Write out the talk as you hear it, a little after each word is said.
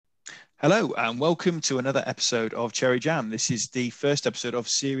Hello and welcome to another episode of Cherry Jam. This is the first episode of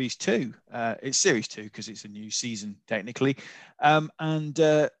Series 2. It's Series 2 because it's a new season technically. And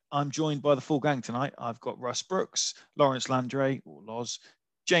I'm joined by the full gang tonight. I've got Russ Brooks, Lawrence Landray, or Loz,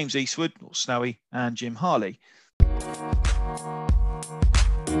 James Eastwood, or Snowy, and Jim Harley.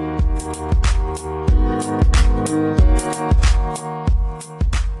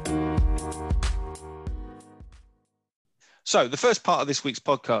 So the first part of this week's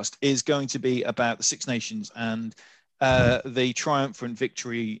podcast is going to be about the Six Nations and the triumphant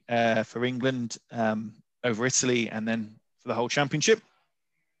victory for England over Italy and then for the whole championship.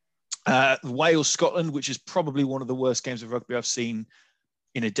 Wales-Scotland, which is probably one of the worst games of rugby I've seen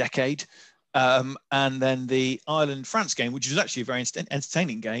in a decade. And then the Ireland-France game, which was actually a very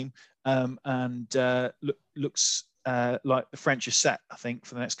entertaining game and looks like the French are set, I think,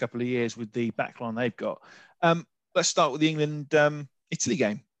 for the next couple of years with the backline they've got. Let's start with the England-Italy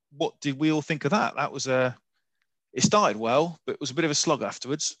game. What did we all think of that? That was it started well, but it was a bit of a slog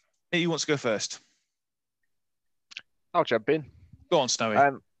afterwards. Who wants to go first? I'll jump in. Go on, Snowy.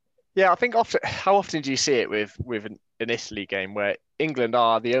 I think how often do you see it with an Italy game where England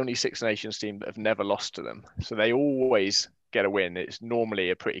are the only Six Nations team that have never lost to them? So they always get a win. It's normally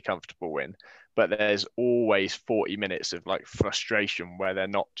a pretty comfortable win, but there's always 40 minutes of like frustration where they're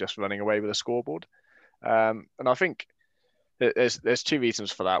not just running away with a scoreboard. And I think there's two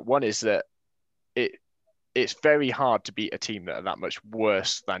reasons for that. One is that it's very hard to beat a team that are that much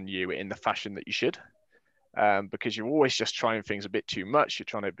worse than you in the fashion that you should, because you're always just trying things a bit too much. You're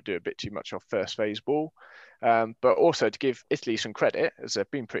trying to do a bit too much off first phase ball. But also to give Italy some credit, as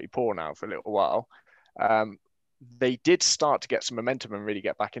they've been pretty poor now for a little while, they did start to get some momentum and really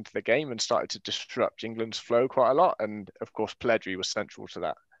get back into the game and started to disrupt England's flow quite a lot. And of course, Pelledri was central to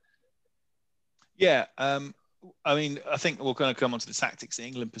that. Yeah, I mean, I think we're going to come on to the tactics that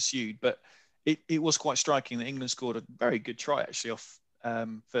England pursued, but it was quite striking that England scored a very good try actually off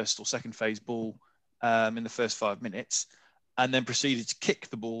first or second phase ball in the first 5 minutes, and then proceeded to kick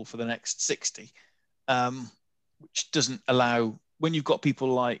the ball for the next 60, which doesn't allow, when you've got people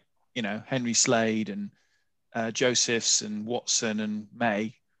like, Henry Slade and Josephs and Watson and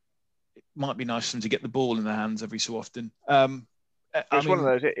May, it might be nice for them to get the ball in their hands every so often. It was one of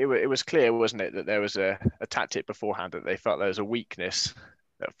those. It was clear, wasn't it, that there was a tactic beforehand that they felt there was a weakness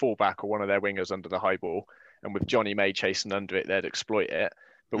at fullback or one of their wingers under the high ball, and with Johnny May chasing under it, they'd exploit it.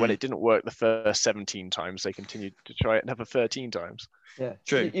 But when it didn't work the first 17 times, they continued to try it another 13 times. Yeah,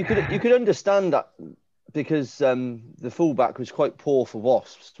 true. You could understand that because the fullback was quite poor for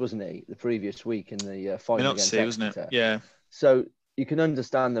Wasps, wasn't he, the previous week in the final against Exeter, wasn't it? Yeah. So you can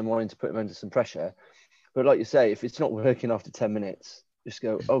understand them wanting to put him under some pressure. But like you say, if it's not working after 10 minutes, just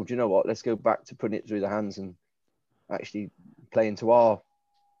go, oh, do you know what? Let's go back to putting it through the hands and actually play into our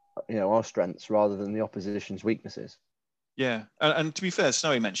strengths rather than the opposition's weaknesses. Yeah. And to be fair,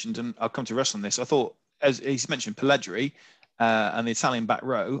 Snowy mentioned, and I'll come to Russ on this, I thought, as he's mentioned, Pelledri and the Italian back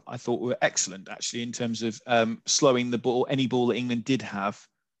row, I thought were excellent, actually, in terms of slowing the ball, any ball that England did have,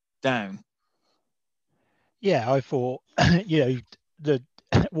 down. Yeah, I thought,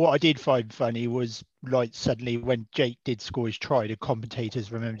 what I did find funny was like suddenly when Jake did score his try, the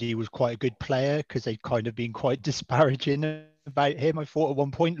commentators remembered he was quite a good player because they'd kind of been quite disparaging about him. I thought at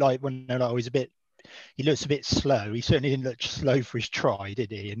one point, like when they're like, he looks a bit slow. He certainly didn't look slow for his try,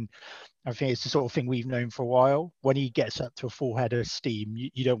 did he? And I think it's the sort of thing we've known for a while. When he gets up to a full head of steam,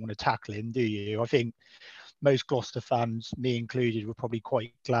 you don't want to tackle him, do you? I think most Gloucester fans, me included, were probably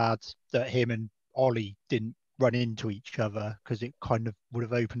quite glad that him and Ollie didn't run into each other because it kind of would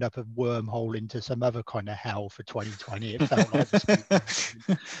have opened up a wormhole into some other kind of hell for 2020. It felt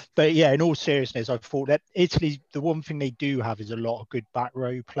like but yeah, in all seriousness, I thought that Italy, the one thing they do have is a lot of good back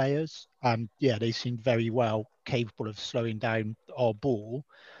row players, and yeah, they seemed very well capable of slowing down our ball.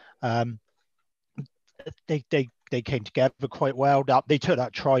 They came together quite well. They took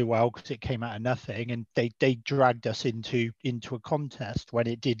that try well because it came out of nothing, and they dragged us into a contest when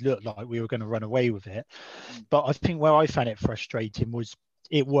it did look like we were going to run away with it. But I think where I found it frustrating was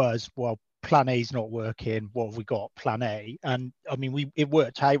plan A's not working. What have we got? Plan A. And I mean, it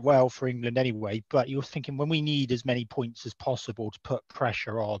worked out well for England anyway, but you're thinking when we need as many points as possible to put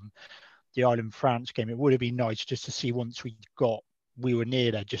pressure on the Ireland-France game, it would have been nice just to see once we were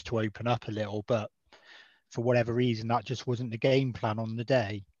near there just to open up a little, but for whatever reason, that just wasn't the game plan on the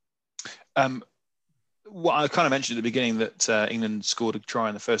day. Well, I kind of mentioned at the beginning that England scored a try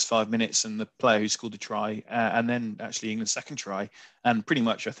in the first 5 minutes, and the player who scored the try, and then actually England's second try, and pretty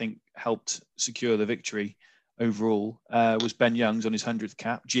much I think helped secure the victory overall, was Ben Youngs on his 100th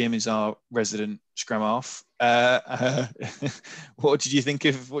cap. Jim is our resident scrum half. What did you think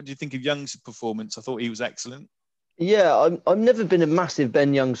of Young's performance? I thought he was excellent. Yeah, I've never been a massive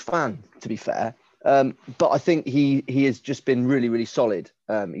Ben Youngs fan, to be fair. But I think he has just been really, really solid.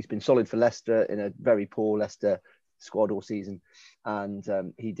 He's been solid for Leicester in a very poor Leicester squad all season.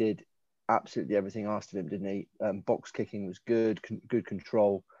 And he did absolutely everything asked of him, didn't he? Box kicking was good, good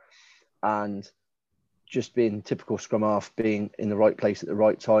control. And just being typical scrum half, being in the right place at the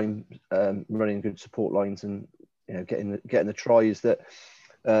right time, running good support lines and getting the tries that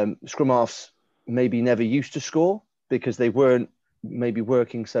scrum halves maybe never used to score because they weren't maybe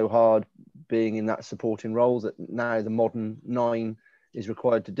working so hard being in that supporting role that now the modern 9 is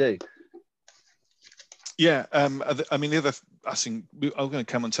required to do. Yeah, I mean, the other, I think I'm going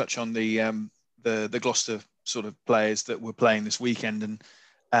to come and touch on the Gloucester sort of players that were playing this weekend,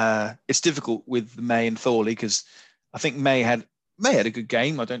 and it's difficult with May and Thorley because I think May had a good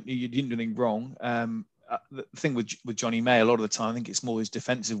game. You didn't do anything wrong. The thing with Johnny May, a lot of the time, I think it's more his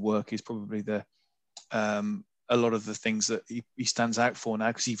defensive work is probably a lot of the things that he stands out for now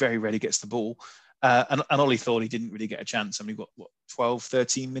because he very rarely gets the ball. And Ollie Thorley didn't really get a chance. I mean, he got 12,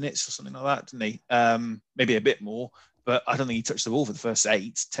 13 minutes or something like that, didn't he? Maybe a bit more, but I don't think he touched the ball for the first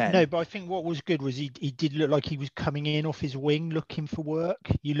 8, 10. No, but I think what was good was he did look like he was coming in off his wing looking for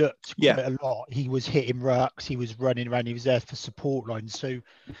work. You looked quite a lot. He was hitting rucks, he was running around, he was there for support lines. So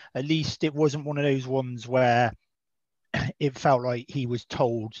at least it wasn't one of those ones where it felt like he was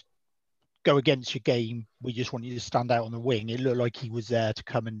told, go against your game, we just want you to stand out on the wing. It looked like he was there to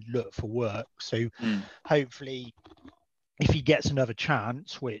come and look for work. So hopefully if he gets another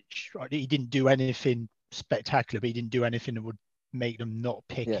chance, which he didn't do anything spectacular, but he didn't do anything that would make them not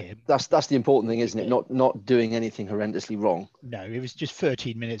pick him. That's the important thing, isn't it? Not doing anything horrendously wrong. No, it was just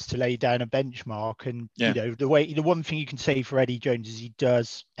 13 minutes to lay down a benchmark. And the one thing you can say for Eddie Jones is he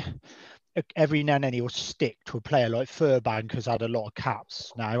does every now and then he'll stick to a player like Furbank has had a lot of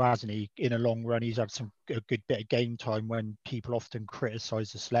caps now, hasn't he? In a long run, he's had a good bit of game time when people often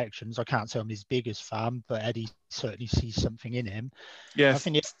criticise the selections. I can't say I'm his biggest fan, but Eddie certainly sees something in him. Yeah, I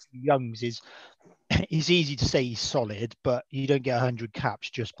think Youngs is easy to say he's solid, but you don't get 100 caps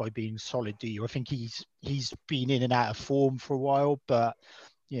just by being solid, do you? I think he's been in and out of form for a while, but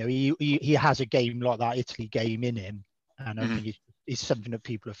he has a game like that Italy game in him, and I think it's something that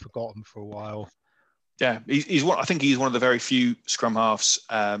people have forgotten for a while. Yeah, I think he's one of the very few scrum halves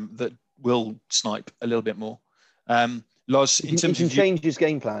that will snipe a little bit more. Loz, he can change his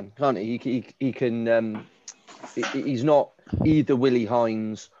game plan, can't he? He can. He's not either Willie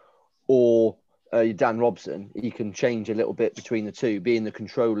Hines or Dan Robson. He can change a little bit between the two, being the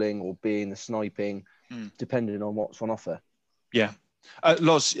controlling or being the sniping, depending on what's on offer. Yeah,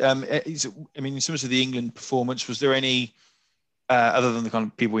 Loz. In terms of the England performance, was there any? Other than the kind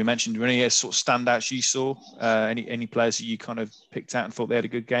of people we mentioned, were any sort of standouts you saw? Any players that you kind of picked out and thought they had a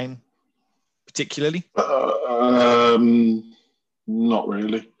good game, particularly? Not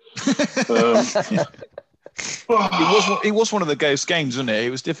really. It was one of the ghost games, wasn't it?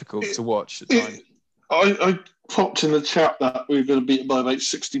 It was difficult to watch at times. I popped in the chat that we were going to beat by about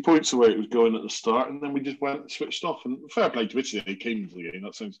 60 points the way it was going at the start, and then we just went and switched off. And fair play to Italy, they came into the game.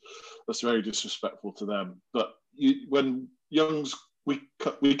 That's very disrespectful to them. But when Youngs, we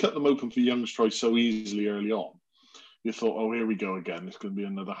cut them open for Young's try so easily early on. You thought, oh, here we go again. It's going to be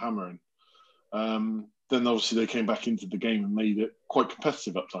another hammering. Then obviously they came back into the game and made it quite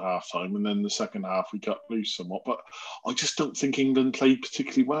competitive up to half time. And then the second half we cut loose somewhat. But I just don't think England played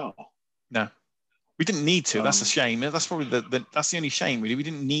particularly well. No, we didn't need to. That's a shame. That's probably that's the only shame, really. We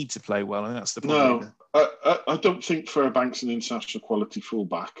didn't need to play well. I think that's the problem. No, I don't think Fairbank's an international quality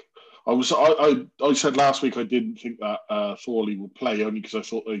fullback. I said last week I didn't think that Thorley would play only because I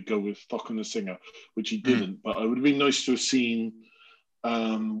thought they'd go with Falconer-Singer, which he didn't. But it would have been nice to have seen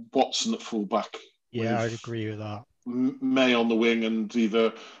Watson at fullback. Yeah, I'd agree with that. May on the wing and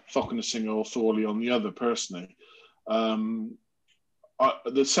either Falconer-Singer or Thorley on the other, personally. The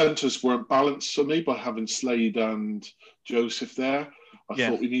centres weren't balanced for me by having Slade and Joseph there. I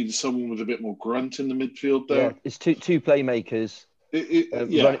thought we needed someone with a bit more grunt in the midfield there. Yeah, it's two playmakers.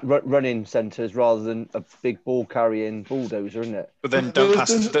 Running centres rather than a big ball carrying bulldozer, isn't it? But then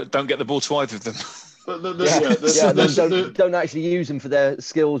don't get the ball to either of them. Don't actually use them for their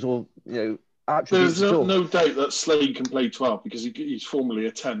skills or attributes. There's no doubt that Slade can play 12 because he's formerly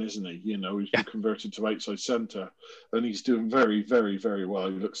a 10, isn't he? He's been converted to outside centre, and he's doing very, very, very well.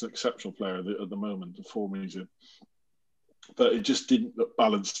 He looks an exceptional player at the moment. The form he's in, but it just didn't look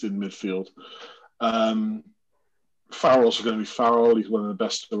balanced in midfield. Farrell's going to be Farrell. He's one of the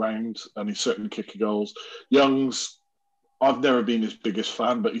best around, and he's certainly kicking goals. Youngs, I've never been his biggest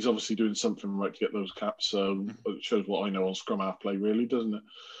fan, but he's obviously doing something right to get those caps. So it shows what I know on scrum half play, really, doesn't it?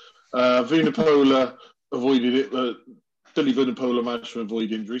 Vunipola avoided it. Dilly Vunipola managed to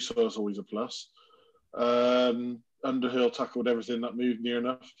avoid injury, so that's always a plus. Underhill tackled everything that moved near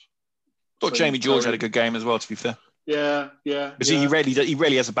enough. Thought Jamie George had a good game as well, to be fair. Yeah. Because he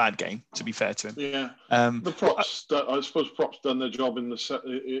rarely has a bad game, to be fair to him. Yeah. The props, I suppose props done their job in the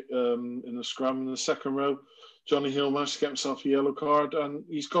scrum in the second row. Johnny Hill managed to get himself a yellow card, and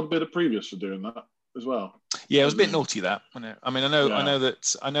he's got a bit of previous for doing that as well. Yeah, it was a bit naughty, that, wasn't it? I mean, I know that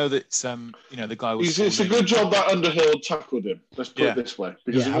the guy was. It's a good job that Underhill tackled him. Let's put it this way,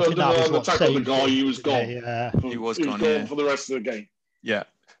 because if Underhill hadn't tackled the guy, he was gone. He was gone for the rest of the game. Yeah.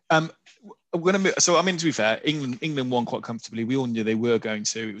 I'm going to move. So, I mean, to be fair, England won quite comfortably. We all knew they were going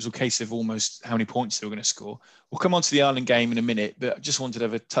to. It was a case of almost how many points they were going to score. We'll come on to the Ireland game in a minute, but I just wanted to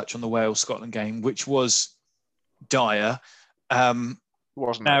have a touch on the Wales-Scotland game, which was dire. Wasn't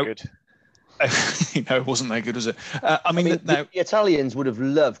that good? No, it wasn't that good, was it? The Italians would have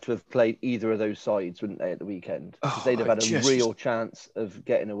loved to have played either of those sides, wouldn't they, at the weekend? Because they'd have had a real chance of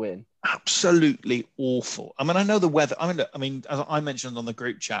getting a win. Absolutely awful. I mean, I know the weather. As I mentioned on the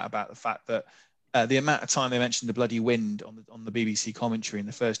group chat about the fact that the amount of time they mentioned the bloody wind on the BBC commentary in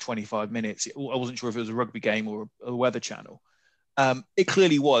the first 25 minutes, I wasn't sure if it was a rugby game or a weather channel. It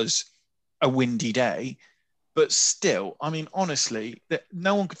clearly was a windy day. But still, I mean, honestly,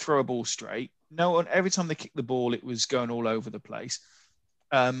 no one could throw a ball straight. No one. Every time they kicked the ball, it was going all over the place.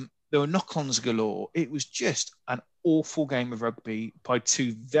 There were knock-ons galore. It was just an awful game of rugby by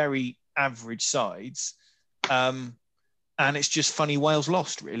two very average sides. And it's just funny Wales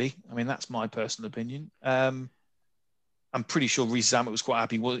lost, really. I mean, that's my personal opinion. I'm pretty sure Reece Zammit was quite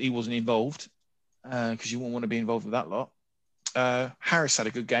happy he wasn't involved because you wouldn't want to be involved with that lot. Harris had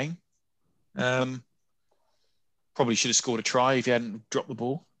a good game. Probably should have scored a try if he hadn't dropped the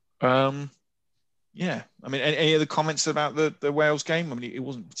ball. Yeah. I mean, any other comments about the Wales game? I mean, it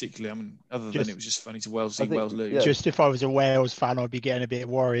wasn't particularly, other than it was just funny to see Wales lose. Yeah. Just if I was a Wales fan, I'd be getting a bit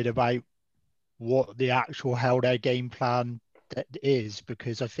worried about what the actual held out game plan is,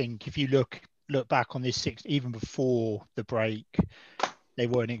 because I think if you look back on this even before the break, they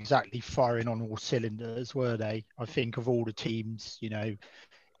weren't exactly firing on all cylinders, were they? I think of all the teams,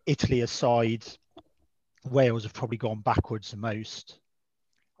 Italy aside, Wales have probably gone backwards the most.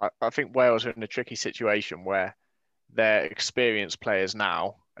 I think Wales are in a tricky situation where their experienced players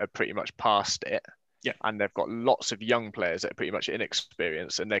now are pretty much past it. Yeah. And they've got lots of young players that are pretty much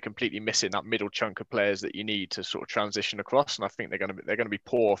inexperienced, and they're completely missing that middle chunk of players that you need to sort of transition across. And I think they're going to be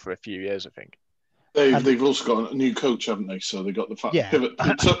poor for a few years, I think. They've also got a new coach, haven't they? So they got the pivot.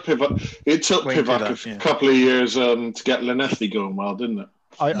 It took Pivac a couple of years to get Llanelli going well, didn't it?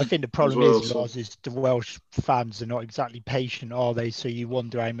 I think the problem is the Welsh fans are not exactly patient, are they? So you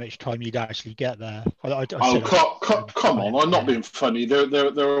wonder how much time you'd actually get there. Come on! I'm not being funny.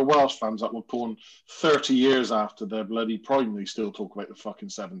 There are Welsh fans that were born 30 years after their bloody prime. They still talk about the fucking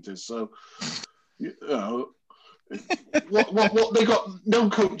 70s. So, what they got? No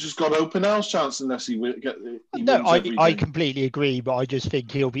coach has got open house chance unless he get. I completely agree, but I just think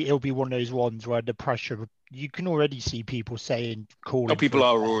he'll be one of those ones where the pressure. You can already see people calling. People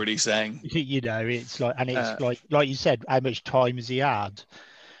are already saying. It's like, and it's like you said, how much time has he had?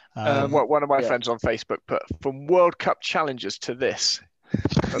 One of my friends on Facebook put, from World Cup challengers to this.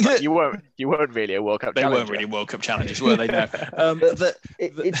 You weren't really a World Cup challenger. They weren't really World Cup challengers, were they? No.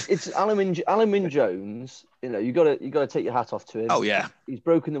 It's Alan Jones. You got to take your hat off to him. Oh yeah, he's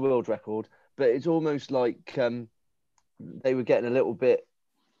broken the world record, but it's almost like they were getting a little bit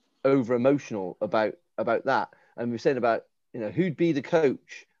over emotional about that. And we're saying about who'd be the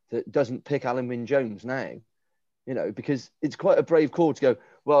coach that doesn't pick Alan Wynne-Jones now, because it's quite a brave call to go,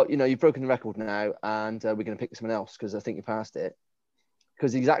 well, you've broken the record now, and we're going to pick someone else because I think you passed it.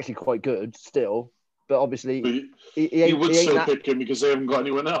 Because he's actually quite good still, but obviously he would still pick him because they haven't got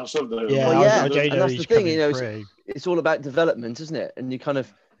anyone else, have they? Yeah, and that's the thing. It's all about development, isn't it? And you kind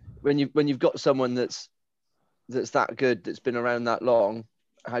of when you've got someone that's that good, that's been around that long,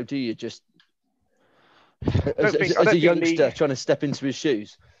 how do you just as a youngster trying to step into his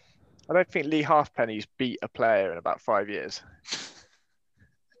shoes? I don't think Lee Halfpenny's beat a player in about 5 years.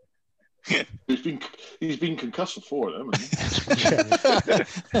 He's been concussed before, hasn't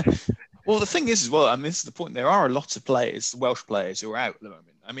he? Well, the thing is as well, this is the point. There are a lot of players, Welsh players, who are out at the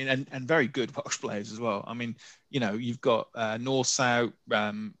moment. And very good Welsh players as well. You've got North out,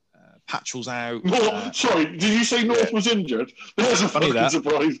 Patchell's out. Sorry, did you say North was injured? That's a fucking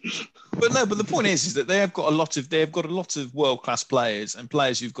surprise. But the point is that they've got a lot of world class players and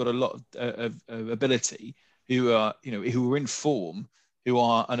players who've got a lot of ability, who are who are in form, who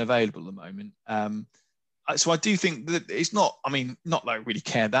are unavailable at the moment. So I do think that it's not. I mean, not that I really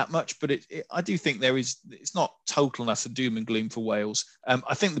care that much, but I do think it's not total and utter doom and gloom for Wales.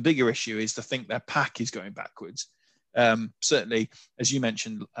 I think the bigger issue is to think their pack is going backwards. Certainly, as you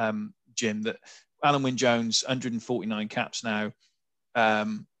mentioned, Jim, that Alan Wynne-Jones, 149 caps now.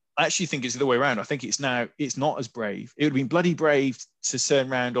 I actually think it's the other way around. I think it's not as brave. It would have been bloody brave to turn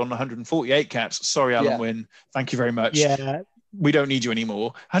around on 148 caps. Sorry, Alan Wynne. Thank you very much. Yeah. We don't need you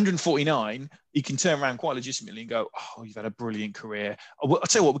anymore. 149, you can turn around quite legitimately and go, oh, you've had a brilliant career. I'll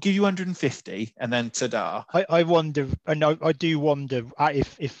tell you what, we'll give you 150 and then ta-da. I wonder, and I do wonder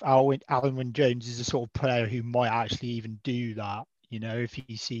if Alan Wynne-Jones is the sort of player who might actually even do that. If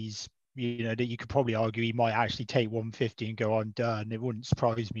he sees, that you could probably argue he might actually take 150 and go, I'm done. It wouldn't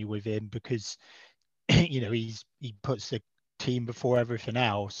surprise me with him because, he puts the team before everything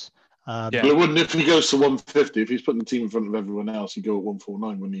else. Well, it wouldn't if he goes to 150. If he's putting the team in front of everyone else, he'd go at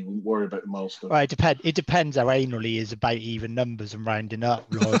 149 when he wouldn't worry about the milestone. Well, it depends how anal he is about even numbers and rounding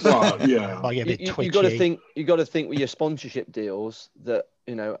up. Well, yeah. You got to think with your sponsorship deals that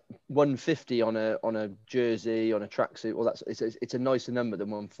 150 on a jersey, on a tracksuit. Well, it's a nicer number than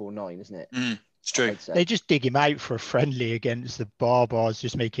 149, isn't it? It's true. They just dig him out for a friendly against the Barbars,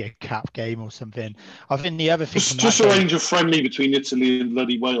 just make it a cap game or something. I think the other thing... Just arrange a friendly between Italy and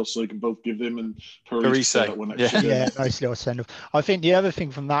bloody Wales so they can both give him and Parise. Yeah, nice little send-off. I think the other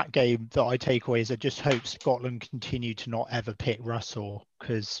thing from that game that I take away is I just hope Scotland continue to not ever pick Russell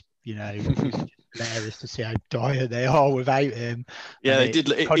because, it's hilarious to see how dire they are without him. Yeah, they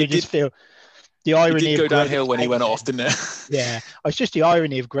did. It just feel... The irony it did go of downhill when he went off, didn't it? Yeah, it's just the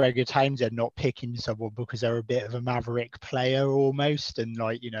irony of Gregor Townsend not picking someone because they're a bit of a maverick player almost, and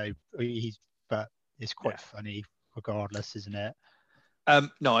but it's quite funny regardless, isn't it?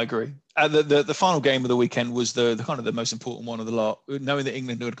 No, I agree. The final game of the weekend was the kind of the most important one of the lot. Knowing that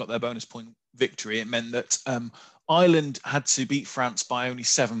England had got their bonus point victory, it meant that Ireland had to beat France by only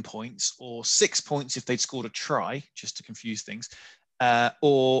 7 points, or 6 points if they'd scored a try, just to confuse things.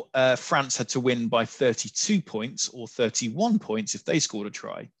 Or France had to win by 32 points or 31 points if they scored a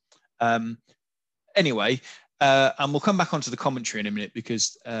try. Anyway, and we'll come back onto the commentary in a minute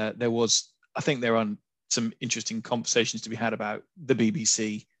because I think there are some interesting conversations to be had about the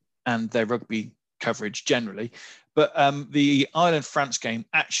BBC and their rugby coverage generally. But the Ireland-France game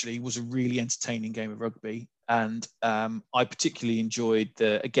actually was a really entertaining game of rugby. And I particularly enjoyed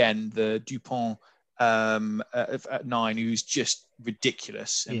the Dupont at 9, who's just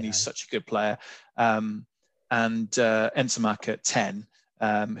ridiculous and he's such a good player, and Ntamack at 10,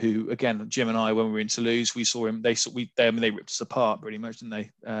 who again Jim and I, when we were in Toulouse, we saw him. They ripped us apart pretty much,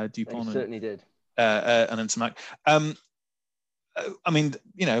 didn't they? Dupont certainly did. And Ntamack. I mean,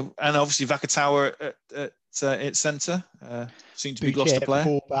 and obviously Vakatawa at centre seemed to be Gloucester player.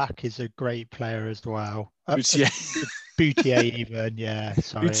 Fullback is a great player as well. Boutier even, yeah.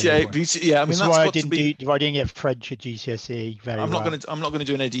 Sorry. Boutier, yeah. I mean, that's why I didn't get French at GCSE. I'm not going to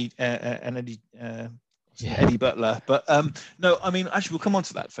do an Eddie Butler, but no. I mean, actually, we'll come on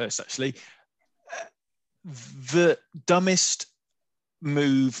to that first. Actually, the dumbest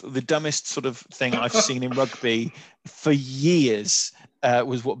move, the dumbest sort of thing I've seen in rugby for years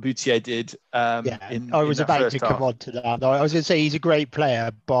was what Boutier did. I was about to come on to that. I was going to say he's a great player,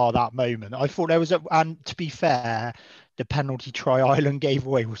 bar that moment. I thought there was and to be fair, the penalty try Ireland gave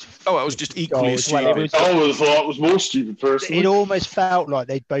away was... it was just equally stupid. I thought it was more stupid personally. It almost felt like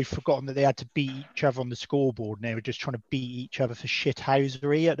they'd both forgotten that they had to beat each other on the scoreboard and they were just trying to beat each other for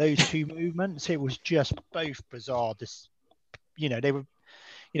shithousery at those two movements. It was just both bizarre. They were...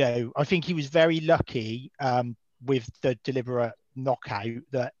 I think he was very lucky with the deliberate knockout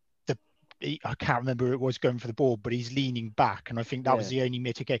that I can't remember who it was going for the ball, but he's leaning back, and I think that was the only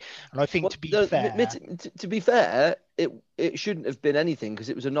mitigate. And I think to be fair, it shouldn't have been anything because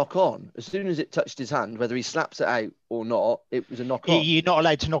it was a knock on. As soon as it touched his hand, whether he slaps it out or not, it was a knock on. You're not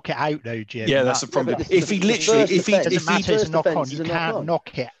allowed to knock it out though, Jim. Yeah, that's the problem. If he doesn't knock on, you can't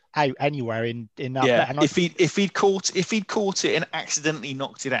knock it out anywhere in that. Yeah, and if he'd caught it and accidentally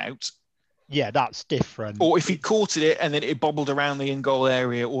knocked it out. Yeah, that's different. Or if he caught it and then it bobbled around the in-goal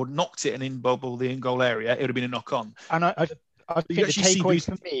area, or knocked it and in bobbled the in-goal area, it would have been a knock-on. And I think the takeaway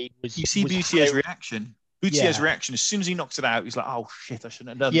for me was... You see Boutier's reaction. Boutier's reaction, as soon as he knocks it out, he's like, oh, shit, I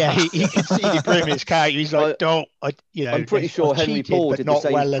shouldn't have done that. Yeah, he can see the grim in his character. He's like, I'm pretty sure Henry Paul did the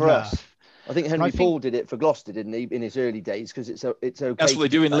same for us. I think Henry Paul did it for Gloucester, didn't he, in his early days, because it's okay. That's what they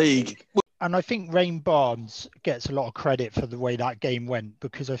do in league. And I think Rain Barnes gets a lot of credit for the way that game went,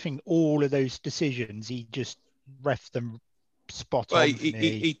 because I think all of those decisions, he just ref them spot Well, on.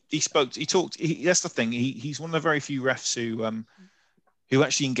 he spoke. He talked. That's the thing. He's one of the very few refs who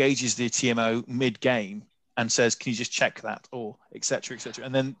actually engages the TMO mid-game and says, "Can you just check that?" or etc. etc.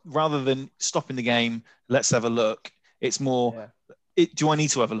 And then rather than stopping the game, let's have a look. It's more. Do I need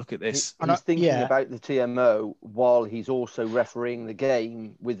to have a look at this? He's thinking about the TMO while he's also refereeing the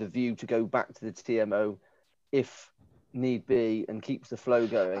game with a view to go back to the TMO if need be and keeps the flow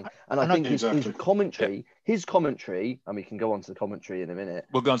going. And I think his commentary, and we can go on to the commentary in a minute.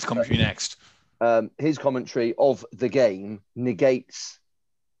 We'll go on to commentary next. His commentary of the game negates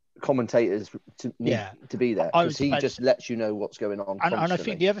commentators to be there, because he just lets you know what's going on. And I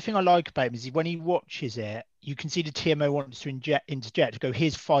think the other thing I like about him is when he watches it, you can see the TMO wants to interject, go,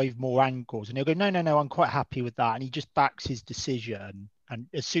 here's 5 more angles, and he'll go, no, I'm quite happy with that, and he just backs his decision. And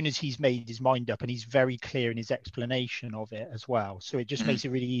as soon as he's made his mind up, and he's very clear in his explanation of it as well, so it just makes it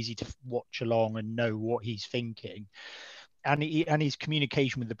really easy to watch along and know what he's thinking. And his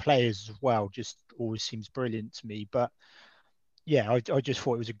communication with the players as well just always seems brilliant to me. But yeah, I just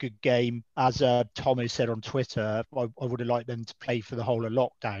thought it was a good game. As Tomo said on Twitter, I would have liked them to play for the whole of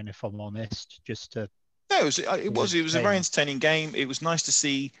lockdown, if I'm honest, just to. No, it was a very entertaining game. It was nice to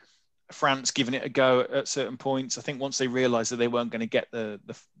see France giving it a go at certain points. I think once they realised that they weren't going to get the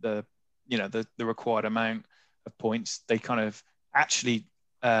required amount of points, they kind of actually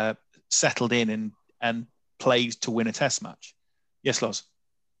settled in and played to win a test match. Yes, Loz?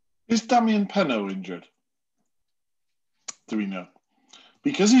 Is Damien Penaud injured? Do we know?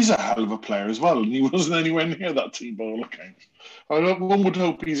 Because he's a hell of a player as well, and he wasn't anywhere near that team by all accounts. One would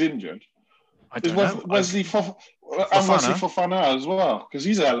hope he's injured. I don't know. Wesley Fofana as well, because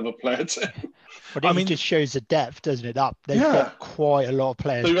he's a hell of a player too. But it just shows the depth, doesn't it? That they've got quite a lot of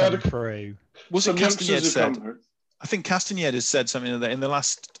players coming through. Was it Castagnette said? I think Castagnette has said something that in the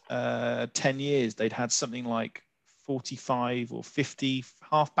last 10 years they'd had something like 45 or 50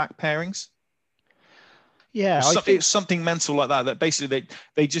 half-back pairings. Yeah, it's something mental like that. That basically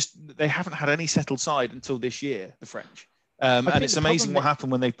they haven't had any settled side until this year, the French. And it's amazing what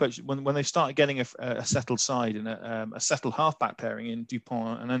happened when they started getting a settled side and a settled halfback pairing in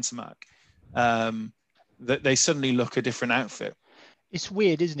Dupont and Nsamac. That they suddenly look a different outfit. It's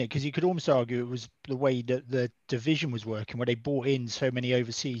weird, isn't it? Because you could almost argue it was the way that the division was working, where they brought in so many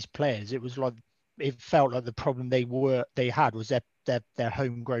overseas players. It was like it felt like the problem they had was their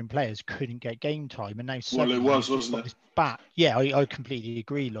homegrown players couldn't get game time, and now suddenly it was, wasn't it? Back. Yeah, I completely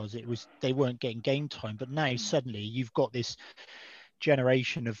agree, Loz. It was they weren't getting game time, but now suddenly you've got this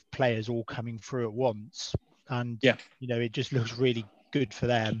generation of players all coming through at once, and it just looks really good for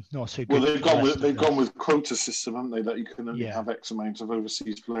them. Not so good. Well, they've gone with quota system, haven't they? That you can only have X amount of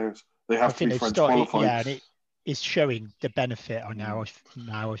overseas players. They have to be French qualified. Yeah, and it's showing the benefit now. I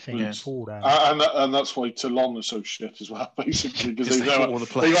think for them. And that's why Toulon is so shit as well, basically, because they've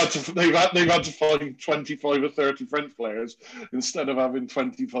had to find 25 or 30 French players instead of having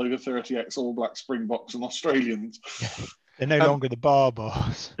 25 or 30 ex-All Black, Springboks, and Australians. They're no longer the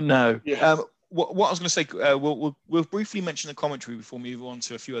Barbars. No. Yeah. What I was going to say, we'll briefly mention the commentary before we move on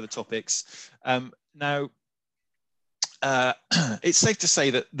to a few other topics. Now, it's safe to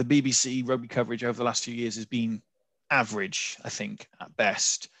say that the BBC rugby coverage over the last few years has been average, I think, at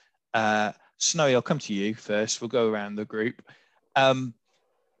best. Snowy, I'll come to you first. We'll go around the group. I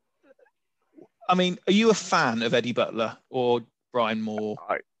mean, are you a fan of Eddie Butler or Brian Moore?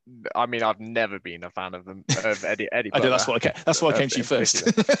 I mean, I've never been a fan of Eddie Butler. I know, that's why I came to you first.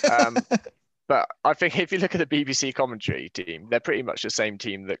 But I think if you look at the BBC commentary team, they're pretty much the same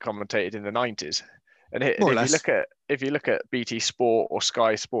team that commentated in the 90s. And if you look at BT Sport or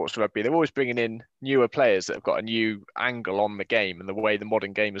Sky Sports Rugby, they're always bringing in newer players that have got a new angle on the game and the way the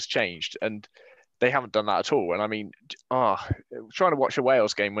modern game has changed. And they haven't done that at all. And I mean, trying to watch a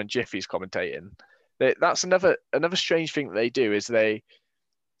Wales game when Jiffy's commentating, that's another strange thing that they do is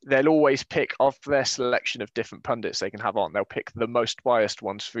they'll always pick of their selection of different pundits they can have on. They'll pick the most biased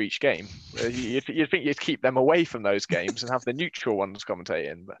ones for each game. You'd think you'd keep them away from those games and have the neutral ones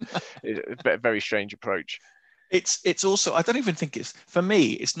commentating, but it's a very strange approach. It's also, I don't even think it's, for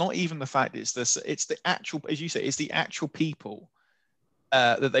me, it's not even the fact it's the actual, as you say, it's the actual people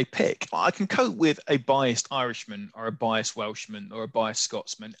that they pick. I can cope with a biased Irishman or a biased Welshman or a biased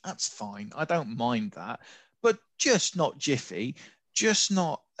Scotsman. That's fine. I don't mind that, but just not Jiffy. Just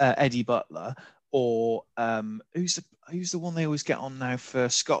not Eddie Butler or who's the one they always get on now for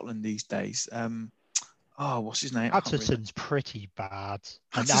Scotland these days? what's his name? I can't remember. Patterson's pretty bad.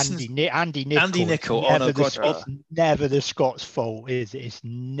 And Patterson's- Andy Nicol. Andy Nicol. Never, no, the God. Scots, never the Scots' fault, is it? It's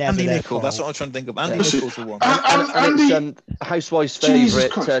never Andy their Nicol. fault. That's what I'm trying to think of. Andy Yeah. Nicol's the one. And it's Housewife's Jesus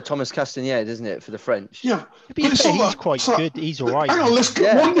favourite, Christ. Thomas Castagnette, isn't it, for the French? Yeah. To be But it's fair, all he's that- quite so- good. He's all right. Hang on, let's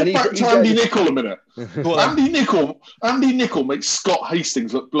Yeah, wind and it he's- back he's to Andy only- Nicol a minute. Go on, then. Andy Nicol makes Scott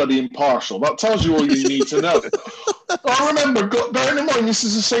Hastings look bloody impartial. That tells you all you need to know. I remember, bearing in mind, this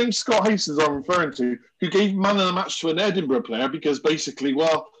is the same Scott Hastings I'm referring to, who gave man of the match to an Edinburgh player because basically,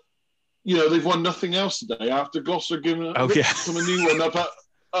 well, you know, they've won nothing else today after Gloucester giving them a new one up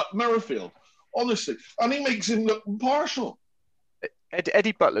at Merrifield. Honestly. And he makes him look impartial.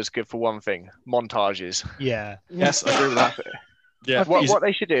 Eddie Butler's good for one thing: montages. Yeah. Yes, I agree with that. Yeah, What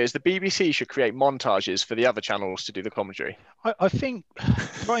they should do is the BBC should create montages for the other channels to do the commentary. I think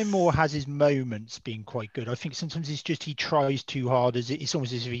Brian Moore has his moments being quite good. I think sometimes it's just he tries too hard. It's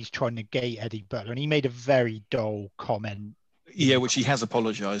almost as if he's trying to negate Eddie Butler. And he made a very dull comment. Yeah, which he has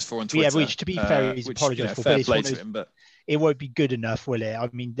apologised for on Twitter. Yeah, which to be fair, he's apologised for. Fair play to him, but it won't be good enough, will it? I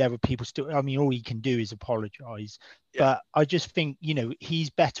mean, there were people still. I mean, all he can do is apologise. Yeah. But I just think, you know, he's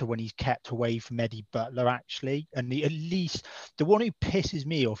better when he's kept away from Eddie Butler, actually. And at least the one who pisses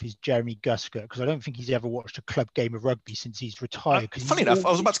me off is Jeremy Guscott, because I don't think he's ever watched a club game of rugby since he's retired. Funny enough,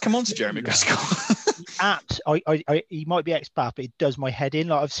 I was about to come on to Jeremy Guscott. He might be ex-Bath, but it does my head in.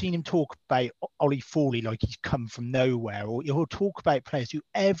 Like, I've seen him talk about Ollie Fawley like he's come from nowhere, or he'll talk about players who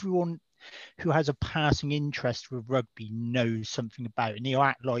everyone who has a passing interest with rugby knows something about, and he'll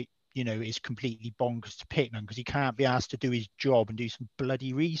act like, you know, it's completely bonkers to pick them because he can't be asked to do his job and do some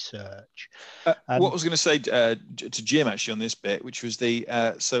bloody research. What I was going to say to Jim actually on this bit, which was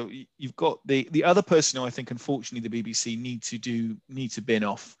so you've got the other person who I think unfortunately the BBC need to bin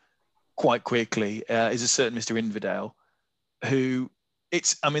off quite quickly is a certain Mr. Inverdale, who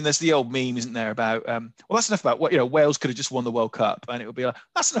there's the old meme, isn't there, about well, that's enough about what, you know, Wales could have just won the World Cup, and it would be like,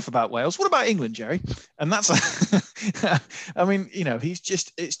 that's enough about Wales. What about England, Jerry? And that's I mean, you know, it's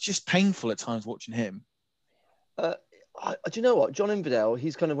just painful at times watching him. Do you know what, John Inverdale?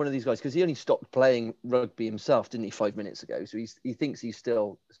 He's kind of one of these guys because he only stopped playing rugby himself, didn't he, 5 minutes ago? So he thinks he's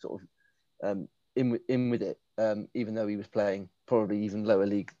still sort of in with it, even though he was playing probably even lower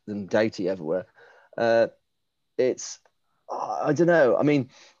league than Doughty ever were. I don't know. I mean,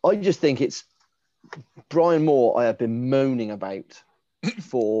 I just think it's Brian Moore I have been moaning about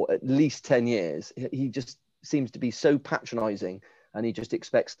for at least 10 years. He just seems to be so patronising, and he just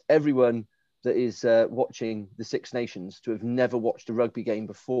expects everyone that is watching the Six Nations to have never watched a rugby game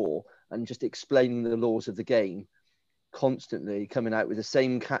before, and just explaining the laws of the game, constantly coming out with the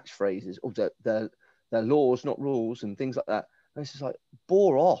same catchphrases, they're laws, not rules, and things like that. And it's just like,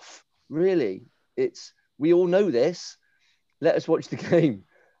 bore off, really. We all know this. Let us watch the game.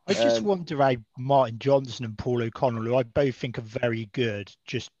 I just wonder how Martin Johnson and Paul O'Connell, who I both think are very good,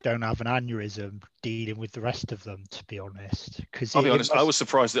 just don't have an aneurysm dealing with the rest of them, to be honest. Because I'll be honest, I was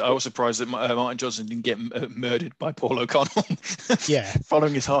surprised that Martin Johnson didn't get murdered by Paul O'Connell. Yeah,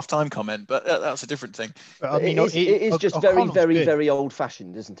 following his half-time comment, but that's a different thing. But, I mean, it is just very, very, very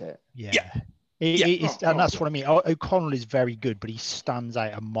old-fashioned, isn't it? Yeah. And that's what I mean. O'Connell is very good, but he stands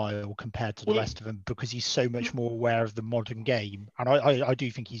out a mile compared to the rest of them because he's so much more aware of the modern game. And I do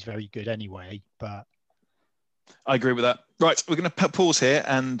think he's very good anyway. But I agree with that. Right, we're going to pause here,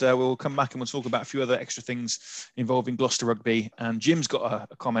 and we'll come back and we'll talk about a few other extra things involving Gloucester Rugby. And Jim's got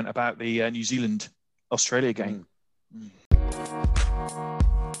a comment about the New Zealand-Australia game.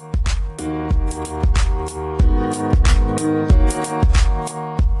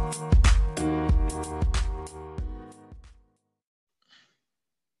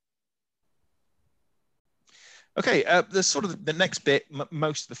 Okay, the sort of the next bit,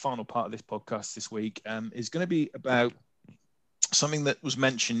 most of the final part of this podcast this week is going to be about something that was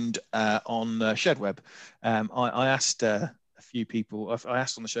mentioned on ShedWeb. I asked a few people, I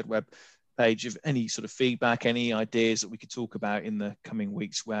asked on the ShedWeb page if any sort of feedback, any ideas that we could talk about in the coming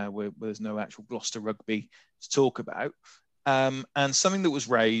weeks where there's no actual Gloucester Rugby to talk about. And something that was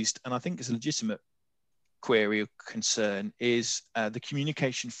raised, and I think is a legitimate query or concern, is the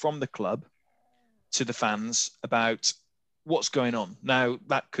communication from the club to the fans about what's going on. Now,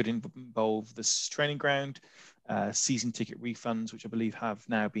 that could involve this training ground, season ticket refunds, which I believe have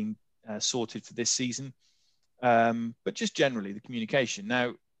now been sorted for this season. But just generally, the communication.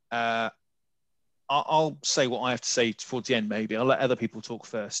 Now, I'll say what I have to say towards the end, maybe. I'll let other people talk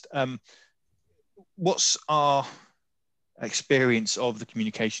first. What's our experience of the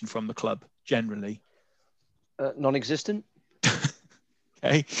communication from the club, generally? Non-existent.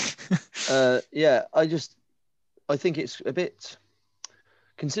 Okay. I think it's a bit,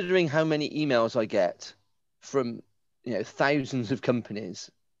 considering how many emails I get from thousands of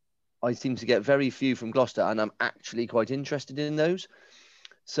companies, I seem to get very few from Gloucester, and I'm actually quite interested in those.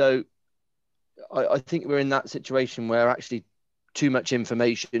 So I think we're in that situation where actually too much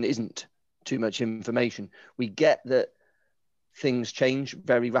information isn't too much information. We get that things change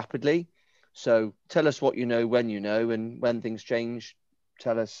very rapidly. So tell us what you know, and when things change,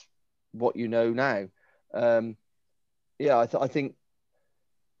 tell us what you know now. I think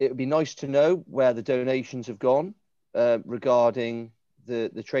it would be nice to know where the donations have gone regarding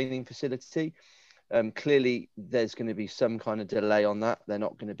the training facility. Clearly, there's going to be some kind of delay on that. They're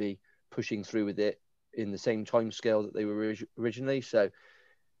not going to be pushing through with it in the same time scale that they were originally. So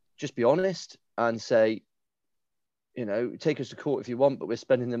just be honest and say, take us to court if you want, but we're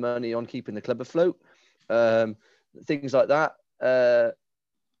spending the money on keeping the club afloat. Things like that.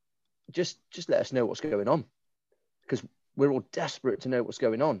 Just let us know what's going on, because we're all desperate to know what's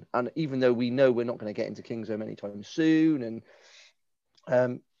going on. And even though we know we're not going to get into Kingsholm anytime soon,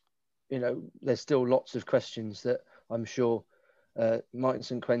 and there's still lots of questions that I'm sure Martin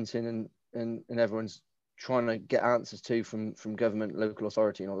St. Quentin and everyone's trying to get answers to from government, local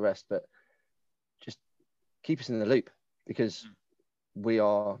authority, and all the rest. But just keep us in the loop, because we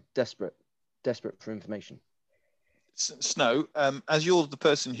are desperate for information. Snow, as you're the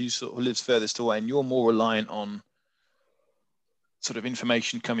person who sort of lives furthest away, and you're more reliant on sort of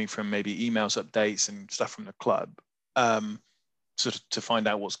information coming from maybe emails, updates, and stuff from the club, sort of to find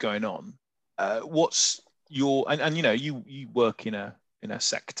out what's going on. What's your and you work in a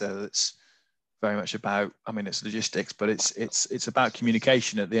sector that's very much about, it's logistics, but it's about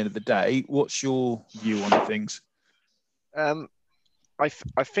communication at the end of the day. What's your view on things?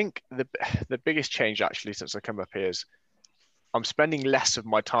 I think the biggest change actually since I come up here is I'm spending less of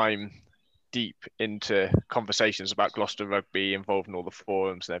my time deep into conversations about Gloucester rugby, involved in all the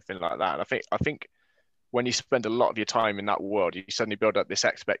forums and everything like that. And I think when you spend a lot of your time in that world, you suddenly build up this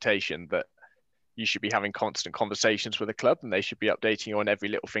expectation that you should be having constant conversations with the club, and they should be updating you on every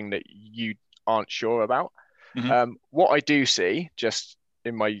little thing that you aren't sure about. Mm-hmm. What I do see just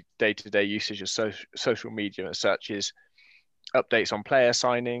in my day-to-day usage of social media and such is updates on player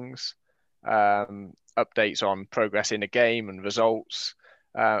signings, updates on progress in a game and results.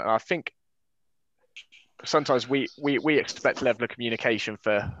 I think sometimes we expect a level of communication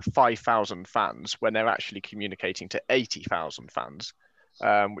for 5,000 fans when they're actually communicating to 80,000 fans,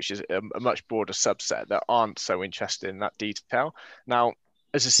 which is a much broader subset that aren't so interested in that detail. Now,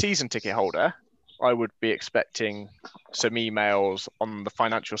 as a season ticket holder, I would be expecting some emails on the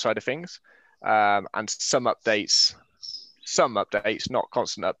financial side of things, and some updates, not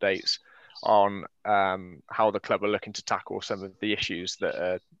constant updates, on how the club are looking to tackle some of the issues that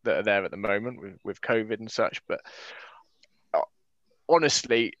are there at the moment with COVID and such. But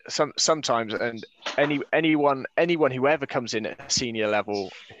honestly, sometimes, and anyone who ever comes in at a senior level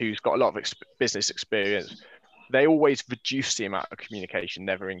who's got a lot of business experience, they always reduce the amount of communication,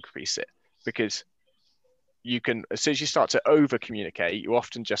 never increase it, because you can, as soon as you start to over communicate, you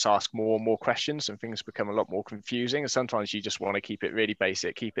often just ask more and more questions, and things become a lot more confusing. And sometimes you just want to keep it really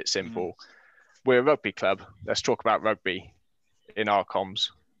basic, keep it simple. We're a rugby club. Let's talk about rugby in our comms.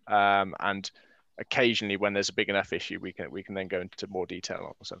 And occasionally, when there's a big enough issue, we can then go into more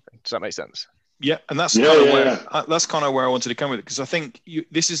detail on something. Does that make sense? Yeah, and that's kind of where I wanted to come with it, because I think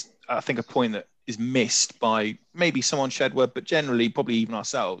this is a point that is missed by maybe some on Shedward, but generally probably even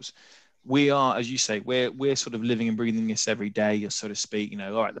ourselves. We are, as you say, we're sort of living and breathing this every day, so to speak.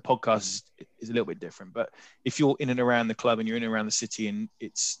 All right, the podcast is a little bit different, but if you're in and around the club and you're in and around the city, and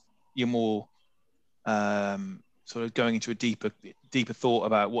you're more sort of going into a deeper thought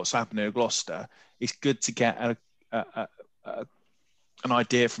about what's happening at Gloucester, it's good to get an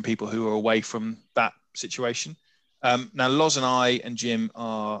idea from people who are away from that situation. Now, Loz and I and Jim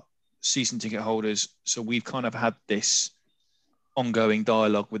are season ticket holders, so we've kind of had this ongoing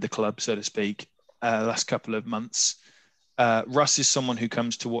dialogue with the club, so to speak, the last couple of months. Russ is someone who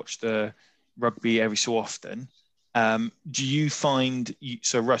comes to watch the rugby every so often. Do you find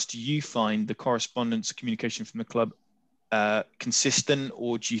the correspondence, communication from the club consistent,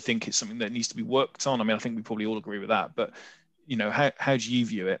 or do you think it's something that needs to be worked on? I think we probably all agree with that, but how do you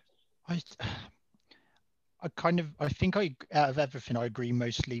view it? I think out of everything, I agree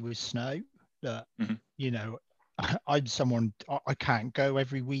mostly with Snow that, I'm someone, I can't go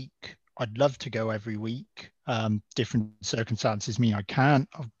every week. I'd love to go every week. Different circumstances mean I can't,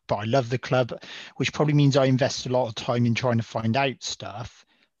 but I love the club, which probably means I invest a lot of time in trying to find out stuff.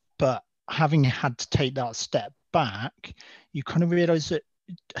 But having had to take that step back, you kind of realize that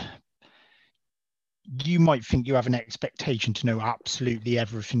you might think you have an expectation to know absolutely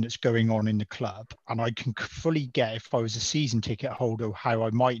everything that's going on in the club. And I can fully get, if I was a season ticket holder, how I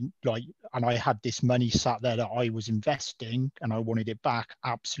might like, and I had this money sat there that I was investing and I wanted it back.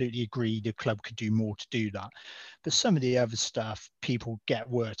 Absolutely agree. The club could do more to do that. But some of the other stuff people get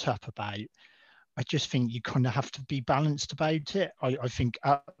worked up about, I just think you kind of have to be balanced about it. I think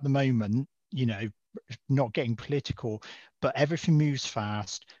at the moment, you know, not getting political, but everything moves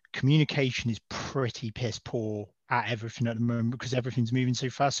fast. Communication is pretty piss poor at everything at the moment because everything's moving so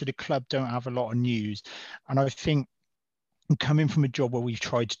fast. So the club don't have a lot of news. And I think coming from a job where we've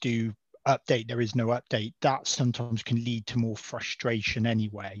tried to do update, there is no update, that sometimes can lead to more frustration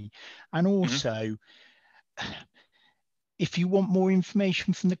anyway. And also, if you want more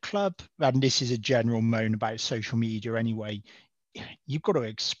information from the club, and this is a general moan about social media anyway, you've got to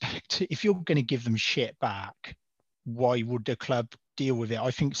expect, if you're going to give them shit back, why would the club deal with it?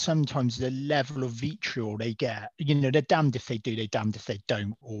 I think sometimes the level of vitriol they get, you know, they're damned if they do, they're damned if they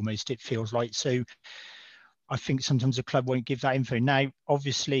don't, almost, it feels like. So I think sometimes the club won't give that info. Now,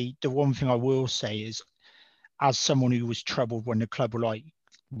 obviously, the one thing I will say is, as someone who was troubled when the club were like,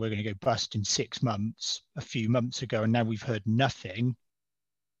 we're going to go bust in 6 months, a few months ago, and now we've heard nothing,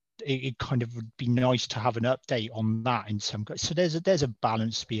 it kind of would be nice to have an update on that in some. So there's a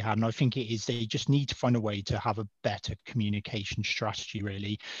balance to be had, and I think it is, they just need to find a way to have a better communication strategy,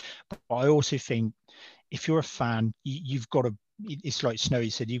 really. But I also think if you're a fan, you've got to, it's like Snowy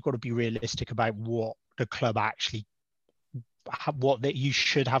said, you've got to be realistic about what the club actually, what that you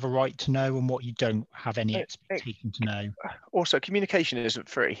should have a right to know and what you don't have any expectation to know. Also, communication isn't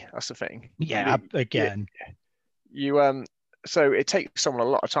free. That's the thing. Yeah, again. So it takes someone a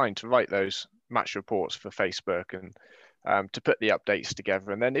lot of time to write those match reports for Facebook and to put the updates together.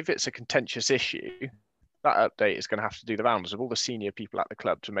 And then if it's a contentious issue, that update is going to have to do the rounds of all the senior people at the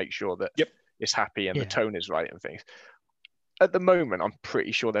club to make sure that it's happy and the tone is right and things. At the moment, I'm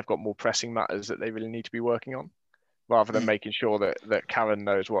pretty sure they've got more pressing matters that they really need to be working on, rather than making sure that Karen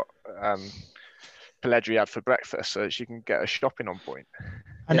knows what Pelledri had for breakfast so that she can get her shopping on point.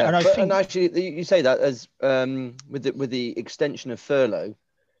 And actually, you say that as with the extension of furlough,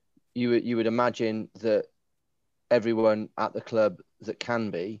 you would imagine that everyone at the club that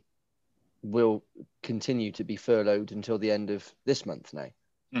can be will continue to be furloughed until the end of this month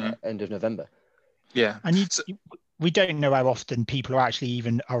now, end of November. Yeah, and we don't know how often people are actually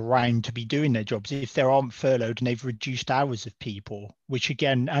even around to be doing their jobs if they aren't furloughed and they've reduced hours of people, which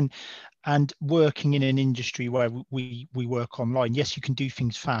again, and working in an industry where we work online, yes, you can do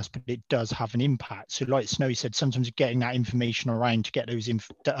things fast, but it does have an impact. So like Snowy said, sometimes getting that information around to get those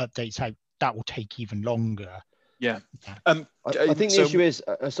updates out, that will take even longer. Yeah. I think the issue is,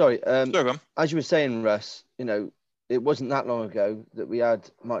 as you were saying, Russ, you know, it wasn't that long ago that we had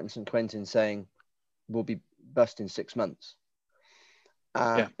Martin St. Quentin saying we'll be bust in 6 months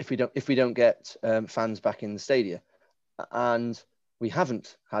if we don't get fans back in the stadia, and we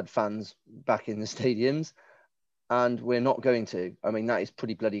haven't had fans back in the stadiums, and we're not going to. I mean, that is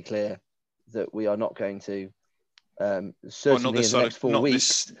pretty bloody clear that we are not going to. Certainly in the next 4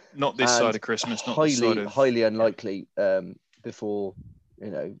 weeks. Not this side of Christmas. Not highly unlikely before,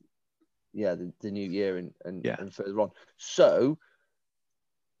 you know, the new year and further on. So,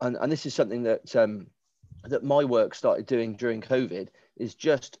 and this is something that that my work started doing during COVID, is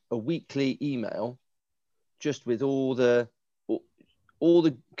just a weekly email, just with all the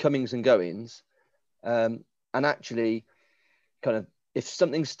comings and goings, and actually kind of, if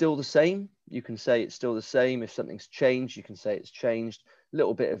something's still the same, you can say it's still the same. If something's changed, you can say it's changed. A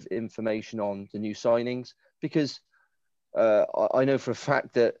little bit of information on the new signings, because I know for a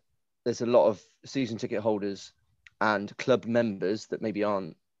fact that there's a lot of season ticket holders and club members that maybe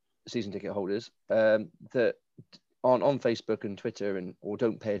aren't season ticket holders that aren't on Facebook and Twitter or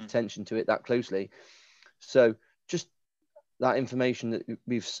don't pay attention to it that closely. So just that information that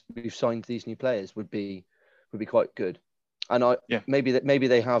we've signed these new players would be quite good. And maybe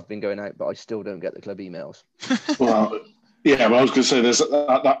they have been going out, but I still don't get the club emails. Well, I was going to say there's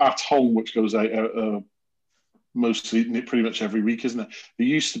that at home which goes out mostly, pretty much every week, isn't it? There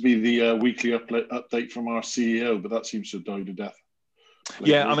used to be the weekly update from our CEO, but that seems to have died a death.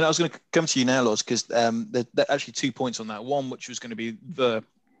 Yeah, I mean, I was going to come to you now, Loz, because there are actually 2 points on that. One, which was going to be the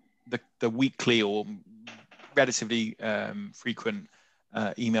weekly or relatively frequent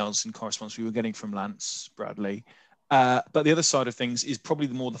emails and correspondence we were getting from Lance Bradley. But the other side of things is probably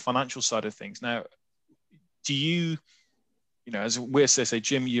the financial side of things. Now, do you know, as we're say,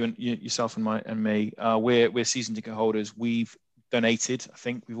 Jim, yourself and me, we're season ticket holders. We've donated. I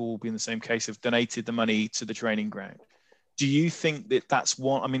think we've all been in the same case of donated the money to the training ground. Do you think that that's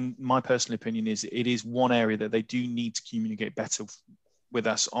one? I mean, my personal opinion is it is one area that they do need to communicate better with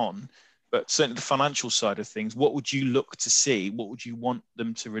us on. But certainly the financial side of things, what would you look to see? What would you want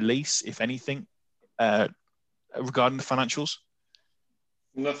them to release, if anything, regarding the financials?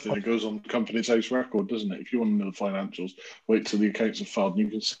 Nothing. It goes on the company's house record, doesn't it? If you want to know the financials, wait till the accounts are filed and you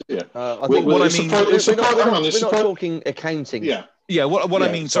can see it. I think we're not talking accounting. Yeah. Yeah, what I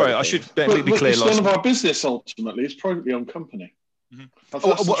mean, sorry, I should be clear. It's none of our business ultimately. It's privately owned company. Mm-hmm.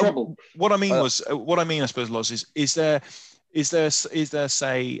 That's the trouble. What I mean, I suppose, Loz, is there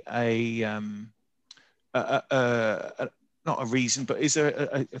say not a reason, but is there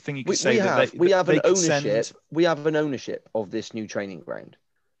a thing you can say we have an ownership of this new training ground.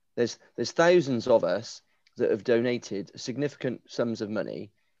 There's thousands of us that have donated significant sums of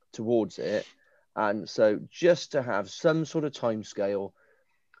money towards it. And so just to have some sort of timescale,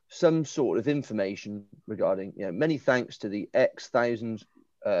 some sort of information regarding, many thanks to the X thousands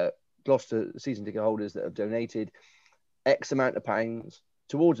Gloucester season ticket holders that have donated X amount of pounds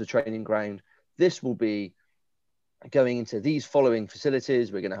towards the training ground. This will be going into these following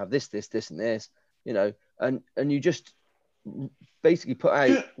facilities. We're going to have this, and this, and you just basically put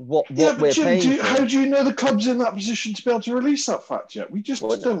out what we're Jim, paying for. How do you know the club's in that position to be able to release that fact yet? We just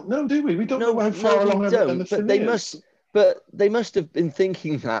don't know, do we? We don't know how far along everything is. But they must have been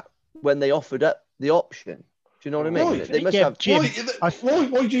thinking that when they offered up the option. Do you know what I mean? They must have. Jim,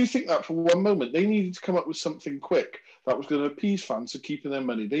 why do you think that for one moment? They needed to come up with something quick that was going to appease fans for keeping their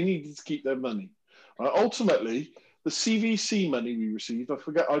money. They needed to keep their money. Ultimately, the CVC money we received, I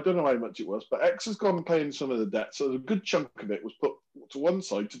don't know how much it was, but X has gone paying some of the debt. So a good chunk of it was put to one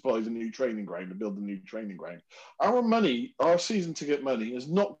side to buy the new training ground, to build the new training ground. Our money, our season ticket money, has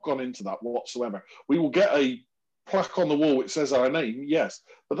not gone into that whatsoever. We will get a plaque on the wall which says our name, yes,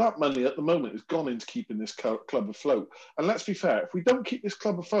 but that money at the moment has gone into keeping this club afloat. And let's be fair, if we don't keep this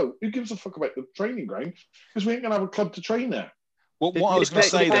club afloat, who gives a fuck about the training ground? Because we ain't going to have a club to train there. What I was going to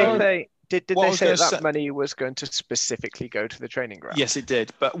say, though... Did they say that money was going to specifically go to the training ground? Yes, it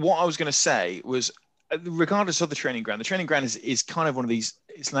did. But what I was going to say was, regardless of the training ground is kind of one of these.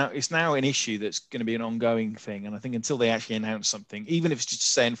 It's now an issue that's going to be an ongoing thing. And I think until they actually announce something, even if it's just to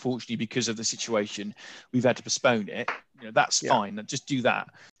say, unfortunately, because of the situation, we've had to postpone it. That's fine. Just do that.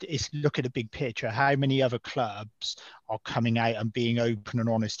 It's look at the big picture. How many other clubs are coming out and being open and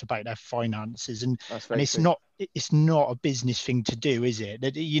honest about their finances? And it's true. It's not a business thing to do, is it?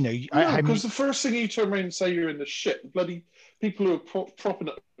 That because the first thing you turn around and say you're in the shit, bloody people who are propping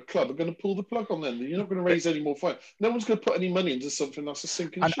up the club are going to pull the plug on them. You're not going to raise any more fine. No one's going to put any money into something that's a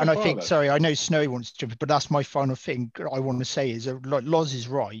sinking ship. And I think, sorry, I know Snowy wants to jump, but that's my final thing I want to say is, like Loz is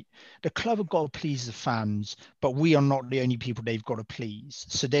right. The club have got to please the fans, but we are not the only people they've got to please.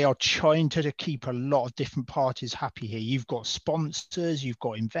 So they are trying to keep a lot of different parties happy here. You've got sponsors, you've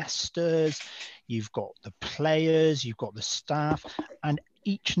got investors, you've got the players, you've got the staff, and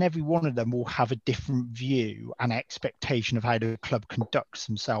each and every one of them will have a different view and expectation of how the club conducts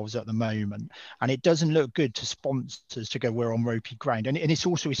themselves at the moment. And it doesn't look good to sponsors to go, we're on ropey ground. And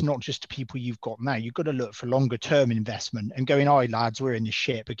it's not just the people you've got now. You've got to look for longer term investment and going, "Aye, lads, we're in the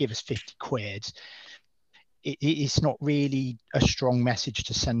shit, but give us 50 quid. It's not really a strong message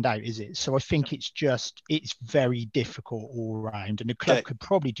to send out, is it? So I think it's very difficult all around. And the club could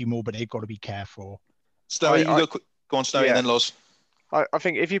probably do more, but they've got to be careful. Snowy, go on, Snowy, and then Loz. I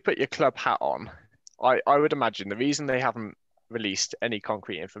think if you put your club hat on, I would imagine the reason they haven't released any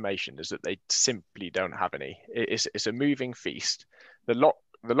concrete information is that they simply don't have any. It's a moving feast. The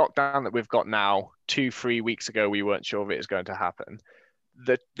lockdown that we've got now, 2-3 weeks ago, we weren't sure if it was going to happen.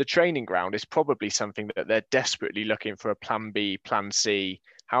 The training ground is probably something that they're desperately looking for a plan B, plan C.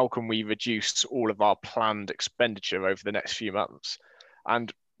 How can we reduce all of our planned expenditure over the next few months?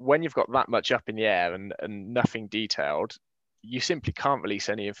 And when you've got that much up in the air and nothing detailed, you simply can't release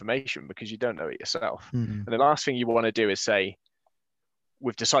any information because you don't know it yourself. Mm-hmm. And the last thing you want to do is say,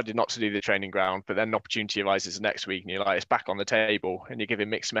 we've decided not to do the training ground, but then an opportunity arises next week and you're like, it's back on the table and you're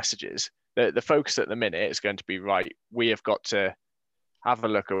giving mixed messages. The focus at the minute is going to be, right, we have got to have a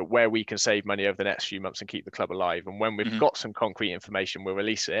look at where we can save money over the next few months and keep the club alive. And when we've got some concrete information, we'll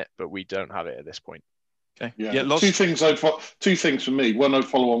release it, but we don't have it at this point. Okay. Yeah. Two things for me. One, I'd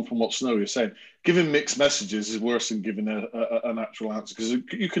follow on from what Snowy is saying. Giving mixed messages is worse than giving an actual answer, because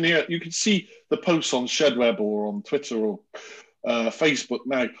you can see the posts on Shedweb or on Twitter or Facebook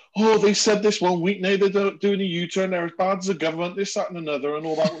now. Oh, they said this 1 week, now they're doing a U-turn. They're as bad as the government, this, that, and another, and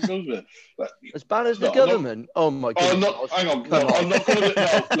all that what goes with it. But, as bad as the government? Oh my God! Hang on. No, I'm not going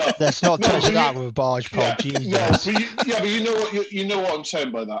to. No. Let's not touch that with a barge pod. But you know what I'm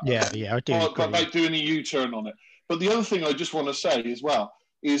saying by that. Yeah, I do. About doing a U-turn on it. But the other thing I just want to say as well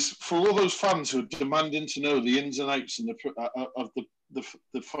is for all those fans who are demanding to know the ins and outs and of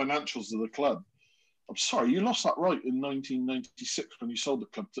the financials of the club, I'm sorry, you lost that right in 1996 when you sold the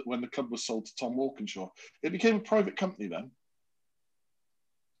club, when the club was sold to Tom Walkinshaw. It became a private company then.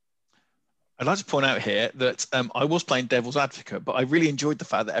 I'd like to point out here that I was playing devil's advocate, but I really enjoyed the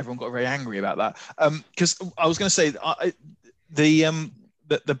fact that everyone got very angry about that. Because I was going to say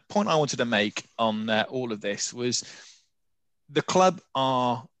the point I wanted to make on all of this was the club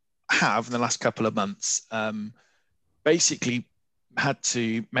have in the last couple of months basically had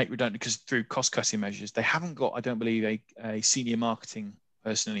to make redundant because through cost-cutting measures, they haven't got, I don't believe, a senior marketing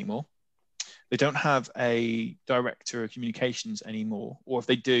person anymore. They don't have a director of communications anymore, or if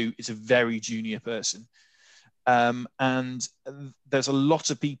they do, it's a very junior person. And there's a lot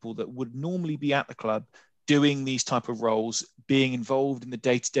of people that would normally be at the club doing these type of roles, being involved in the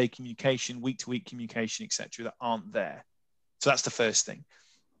day-to-day communication, week-to-week communication, etc., that aren't there. So that's the first thing.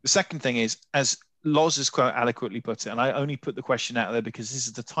 The second thing is, as Loz has quite eloquently put it, and I only put the question out there because this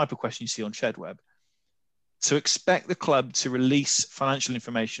is the type of question you see on Shedweb. To expect the club to release financial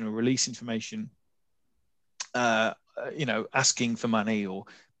information or release information, asking for money or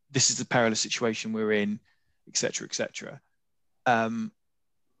this is the perilous situation we're in, etc., etc.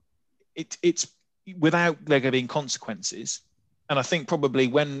 It's without there being consequences. And I think probably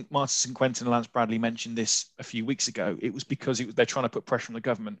when Martin St. Quentin and Lance Bradley mentioned this a few weeks ago, it was because they're trying to put pressure on the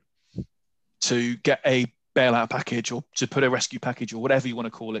government to get a bailout package or to put a rescue package or whatever you want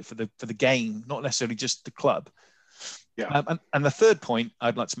to call it for the game, not necessarily just the club. Yeah. And the third point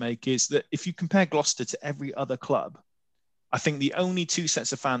I'd like to make is that if you compare Gloucester to every other club, I think the only two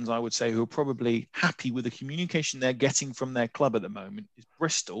sets of fans I would say who are probably happy with the communication they're getting from their club at the moment is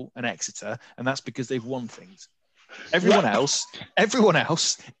Bristol and Exeter, and that's because they've won things. Everyone else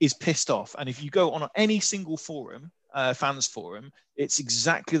is pissed off. And if you go on any single forum, fans forum, it's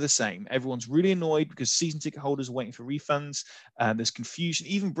exactly the same. Everyone's really annoyed because season ticket holders are waiting for refunds. There's confusion.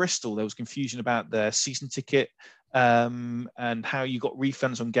 Even Bristol, there was confusion about their season ticket and how you got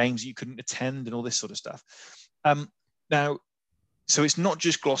refunds on games you couldn't attend and all this sort of stuff. Now, so it's not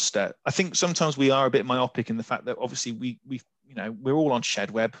just Gloucester. I think sometimes we are a bit myopic in the fact that obviously we're all on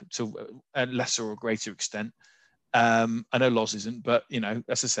Shedweb to a lesser or greater extent. I know Loz isn't, but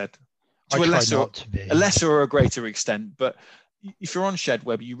as I said, to a lesser or a greater extent. But if you're on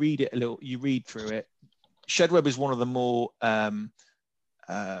Shedweb, you read it a little, you read through it. Shedweb is one of the more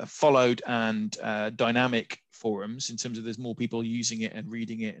followed and dynamic forums in terms of there's more people using it and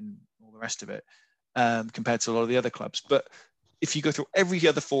reading it and all the rest of it compared to a lot of the other clubs. But if you go through every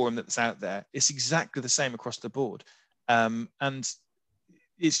other forum that's out there, it's exactly the same across the board. And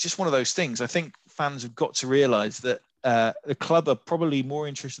it's just one of those things. I think fans have got to realise that the club are probably more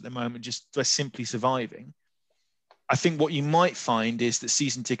interested at the moment just simply surviving. I think what you might find is that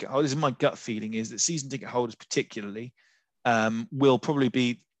season ticket holders, my gut feeling is that season ticket holders particularly will probably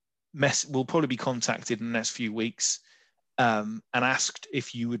be contacted in the next few weeks and asked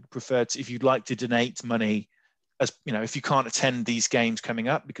if you would if you'd like to donate money, as if you can't attend these games coming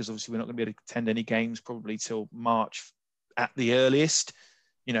up, because obviously we're not going to be able to attend any games probably till March at the earliest.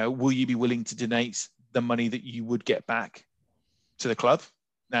 Will you be willing to donate the money that you would get back to the club?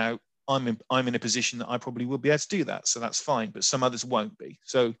 Now, I'm in a position that I probably will be able to do that, so that's fine. But some others won't be.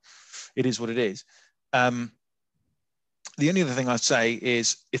 So it is what it is. The only other thing I'd say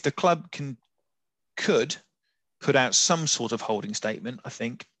is if the club could put out some sort of holding statement, I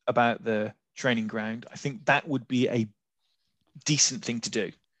think, about the training ground, I think that would be a decent thing to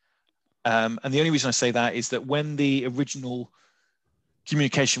do. And the only reason I say that is that when the original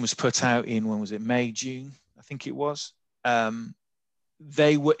communication was put out in, when was it, May, June, I think it was,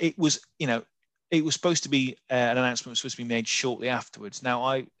 it was supposed to be an announcement was supposed to be made shortly afterwards.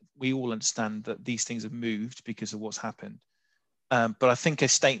 Now we all understand that these things have moved because of what's happened, but I think a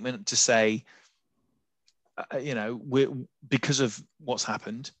statement to say because of what's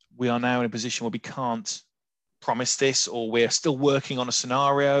happened, we are now in a position where we can't promise this, or we're still working on a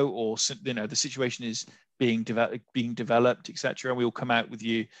scenario, or the situation is being developed, etc. We will come out with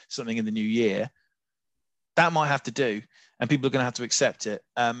you something in the new year. That might have to do, and people are going to have to accept it.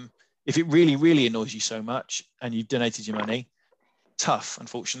 If it really, really annoys you so much and you've donated your money, tough,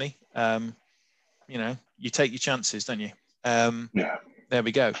 unfortunately. You take your chances, don't you? Yeah. There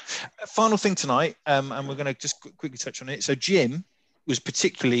we go. Final thing tonight, and we're going to just quickly touch on it. So Jim was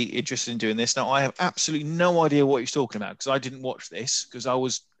particularly interested in doing this. Now, I have absolutely no idea what he's talking about because I didn't watch this because I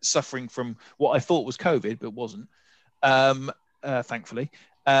was suffering from what I thought was COVID, but wasn't, thankfully,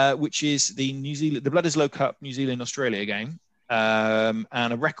 which is the Blood is Low Cup New Zealand-Australia game, and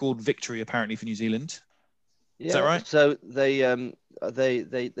a record victory apparently for New Zealand. Is that right? So they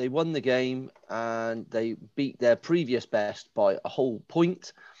won the game and they beat their previous best by a whole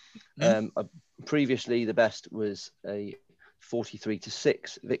point. Previously, the best was a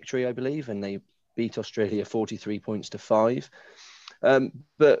 43-6 victory, I believe, and they beat Australia 43 points to 5.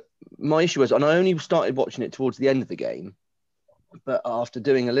 But my issue was, and I only started watching it towards the end of the game, but after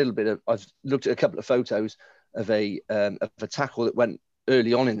doing a little bit of, I've looked at a couple of photos of a tackle that went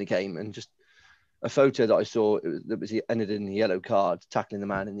early on in the game, and just a photo that I saw that ended in a yellow card, tackling the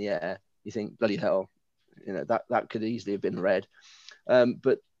man in the air. You think, bloody hell, that could easily have been red.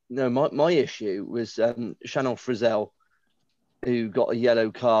 But no, my issue was Shannon Frizzell, who got a yellow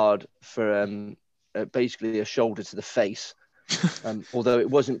card for basically a shoulder to the face. Although it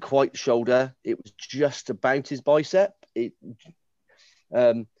wasn't quite shoulder, it was just about his bicep. It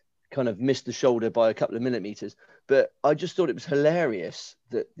kind of missed the shoulder by a couple of millimeters. But I just thought it was hilarious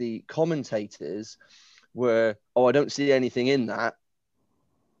that the commentators were, I don't see anything in that.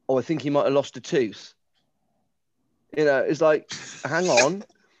 I think he might have lost a tooth. It's like, hang on.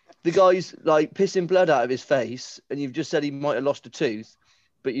 The guy's like pissing blood out of his face, and you've just said he might have lost a tooth,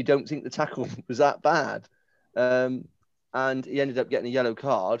 but you don't think the tackle was that bad. And he ended up getting a yellow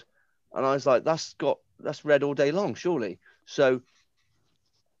card. And I was like, that's red all day long, surely. So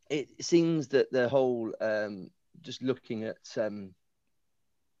it seems that the whole, just looking at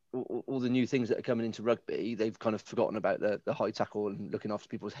all the new things that are coming into rugby, they've kind of forgotten about the high tackle and looking after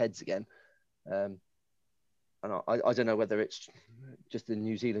people's heads again. And I don't know whether it's just the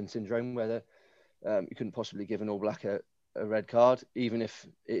New Zealand syndrome, whether you couldn't possibly give an All Black a red card, even if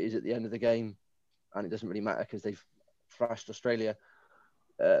it is at the end of the game, and it doesn't really matter because they've thrashed Australia.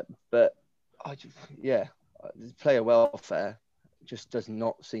 But player welfare just does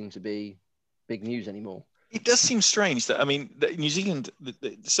not seem to be big news anymore. It does seem strange that, New Zealand,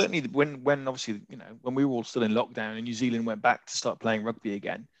 certainly when obviously, when we were all still in lockdown and New Zealand went back to start playing rugby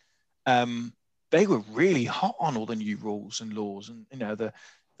again, they were really hot on all the new rules and laws, and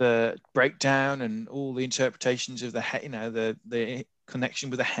the breakdown and all the interpretations of the the connection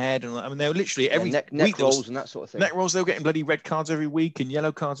with the head, and they were literally every neck week rolls and that sort of thing. Neck rolls, they were getting bloody red cards every week and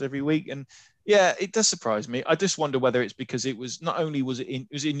yellow cards every week, and yeah, it does surprise me. I just wonder whether it's because it was not only was it in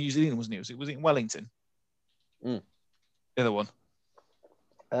New Zealand, wasn't it? It was in Wellington. The other one.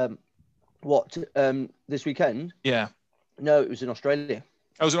 This weekend? Yeah. No, it was in Australia.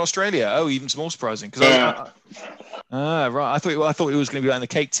 I was in Australia. Oh, even more surprising. Right. I thought it was going to be like in the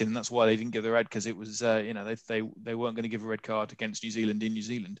cake tin, and that's why they didn't give the red, because it was, they weren't going to give a red card against New Zealand in New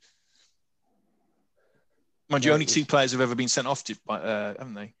Zealand. Mind you, only 2 players have ever been sent off,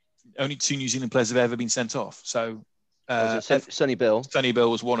 haven't they? Only 2 New Zealand players have ever been sent off. So, Sonny Bill. Sonny Bill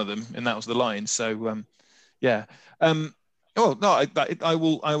was one of them, and that was the Lions. So, yeah. I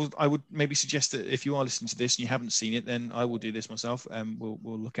would maybe suggest that if you are listening to this and you haven't seen it, then I will do this myself, and we'll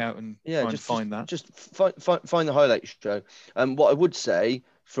look out and try and find that. Just find the highlights show. What I would say,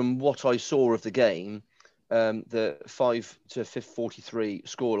 from what I saw of the game, the 5-43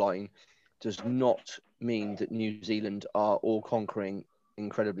 scoreline does not mean that New Zealand are all conquering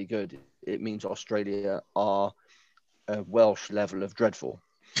incredibly good. It means Australia are a Welsh level of dreadful.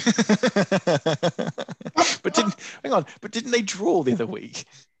 But didn't they draw the other week?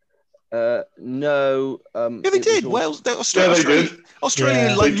 No. Yeah, they did. Wales, Australia,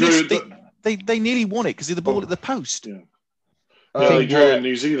 they nearly won it because of the ball at the post. Yeah, they drew in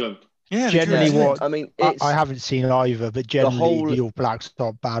New Zealand. Yeah, generally, I haven't seen either, but generally the All Blacks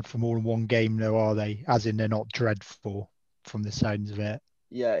aren't bad for more than one game, though, are they? As in, they're not dreadful from the sounds of it.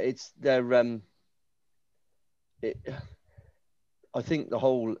 Yeah, I think the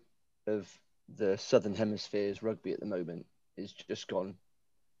whole of the Southern Hemisphere's rugby at the moment is just gone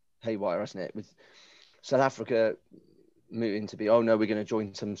haywire, hasn't it? With South Africa moving to be, oh no, we're going to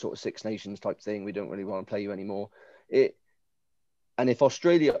join some sort of Six Nations type thing. We don't really want to play you anymore. And if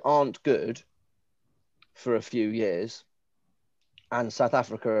Australia aren't good for a few years and South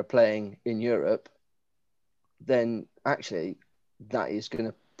Africa are playing in Europe, then actually that is going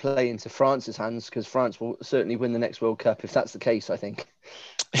to play into France's hands, because France will certainly win the next World Cup if that's the case, I think.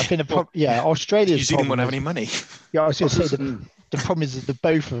 I think Australia's New Zealand won't have any money. Yeah, I was going to say the problem is that the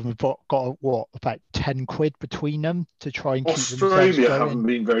both of them have got about 10 quid between them to try and keep Australia haven't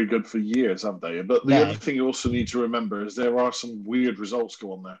been very good for years, have they? But the other thing you also need to remember is there are some weird results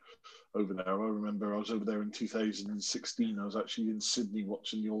go on there over there. I remember I was over there in 2016. I was actually in Sydney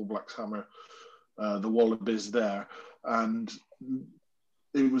watching the All Blacks hammer the Wallabies there, and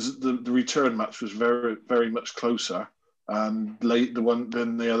it was the return match was very, very much closer. And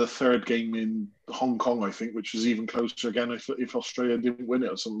the third game in Hong Kong, I think, which was even closer again if Australia didn't win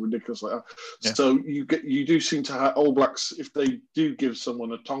it or something ridiculous like that. Yeah. So you do seem to have All Blacks, if they do give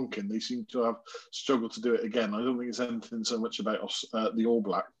someone a Tonkin, they seem to have struggled to do it again. I don't think it's anything so much about the All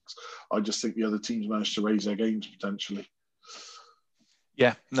Blacks. I just think the other teams managed to raise their games potentially.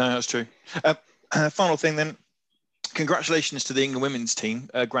 Yeah, no, that's true. Final thing then. Congratulations to the England women's team,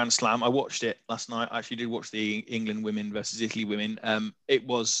 Grand Slam. I watched it last night. I actually did watch the England women versus Italy women. It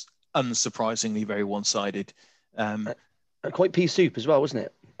was unsurprisingly very one-sided. Quite pea soup as well, wasn't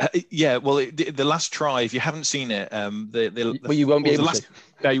it? Yeah, well, the last try, if you haven't seen it, well, you won't be able to.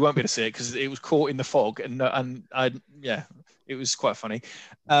 No, you won't be able to see it because it was caught in the fog, and it was quite funny.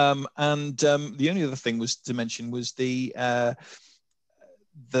 The only other thing was to mention was the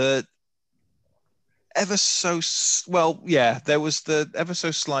ever so there was the ever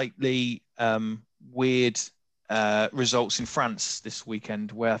so slightly weird results in France this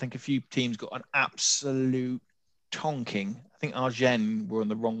weekend, where I think a few teams got an absolute tonking. I think Argennes were on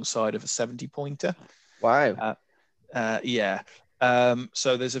the wrong side of a 70-pointer. Wow.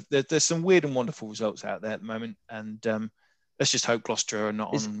 So there's some weird and wonderful results out there at the moment, and let's just hope Gloucester are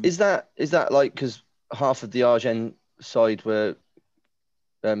not on. Is that like because half of the Argennes side were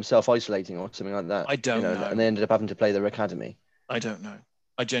self-isolating or something like that? I don't know. And they ended up having to play their academy. I don't know.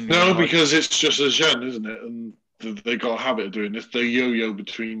 I genuinely because it's just a gen, isn't it? And they got a habit of doing this. They yo-yo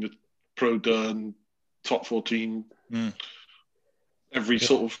between the Pro D and top 14 every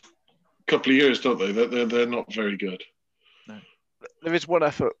sort of couple of years, don't they? They're not very good. No. There is one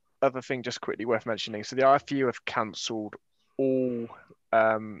other thing just quickly worth mentioning. So the IFU have cancelled all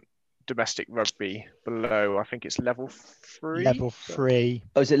domestic rugby below, I think it's level 3. Level 3.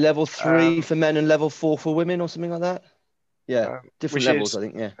 Oh, is it level 3 for men and level 4 for women or something like that? Yeah, different levels, I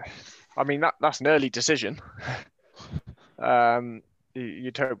think. Yeah. I mean, that's an early decision.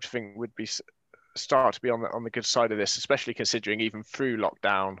 You'd hope to think would be start to be on the good side of this, especially considering even through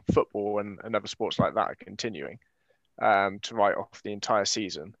lockdown, football and other sports like that are continuing to write off the entire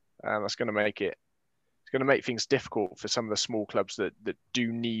season. That's going to make it. It's going to make things difficult for some of the small clubs that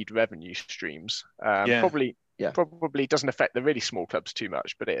do need revenue streams. Probably doesn't affect the really small clubs too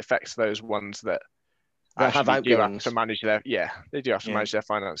much, but it affects those ones that have outgoings. to manage they do have to manage their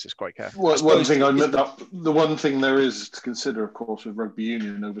finances quite carefully. Well, the one thing there is to consider, of course, with rugby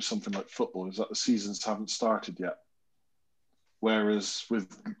union over something like football is that the seasons haven't started yet. Whereas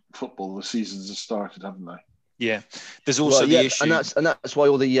with football, the seasons have started, haven't they? Yeah, there's also the issue, and that's why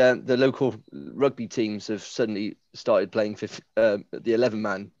all the local rugby teams have suddenly started playing the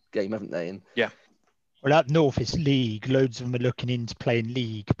 11-man game, haven't they? And well, up north it's league. Loads of them are looking into playing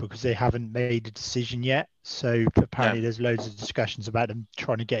league because they haven't made a decision yet. So apparently there's loads of discussions about them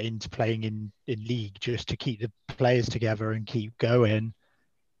trying to get into playing in league just to keep the players together and keep going.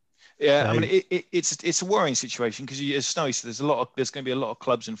 Yeah, so, I mean it's a worrying situation because as Snowy said, there's going to be a lot of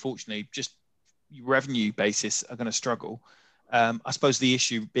clubs, unfortunately, just revenue basis are going to struggle. I suppose the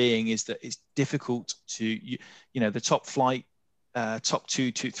issue being is that it's difficult to the top flight, top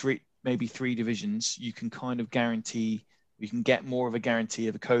 2 to 3. Maybe 3 divisions, you can kind of guarantee, you can get more of a guarantee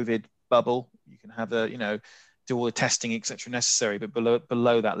of a COVID bubble. You can have do all the testing, etc. necessary, but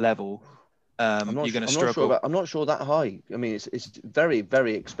below that level, you're going to struggle. I'm not sure that high. I mean, it's very,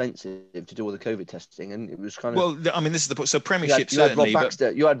 very expensive to do all the COVID testing, and it was kind of. Well, I mean, this is the so Premiership certainly.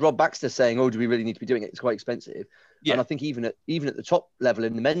 You had Rob Baxter saying, "Oh, do we really need to be doing it? It's quite expensive." Yeah. And I think even at the top level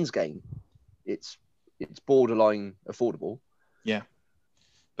in the men's game, it's borderline affordable. Yeah.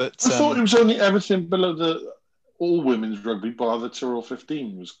 But I thought it was only everything below the all women's rugby bar the Tyrrell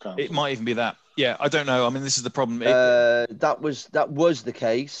 15 was cancelled. It might even be that. Yeah, I don't know. I mean, this is the problem. That was the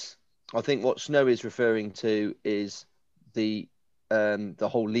case. I think what Snow is referring to is the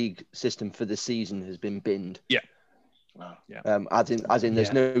whole league system for the season has been binned. Yeah. Wow. Yeah. As in,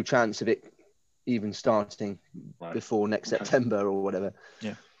 there's no chance of it even starting before next September or whatever.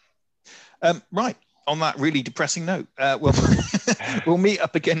 Yeah. Right. On that really depressing note, we'll meet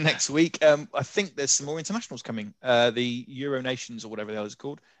up again next week. I think there's some more internationals coming, the Euro Nations or whatever the hell it's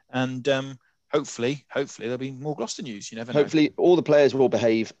called, and hopefully there'll be more Gloucester news. You never know. Hopefully all the players will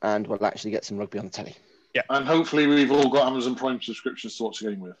behave and we'll actually get some rugby on the telly. Yeah, and hopefully we've all got Amazon Prime subscriptions to watch the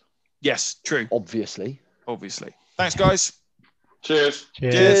game with. Yes, true. Obviously. Thanks, guys. Cheers.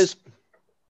 Cheers.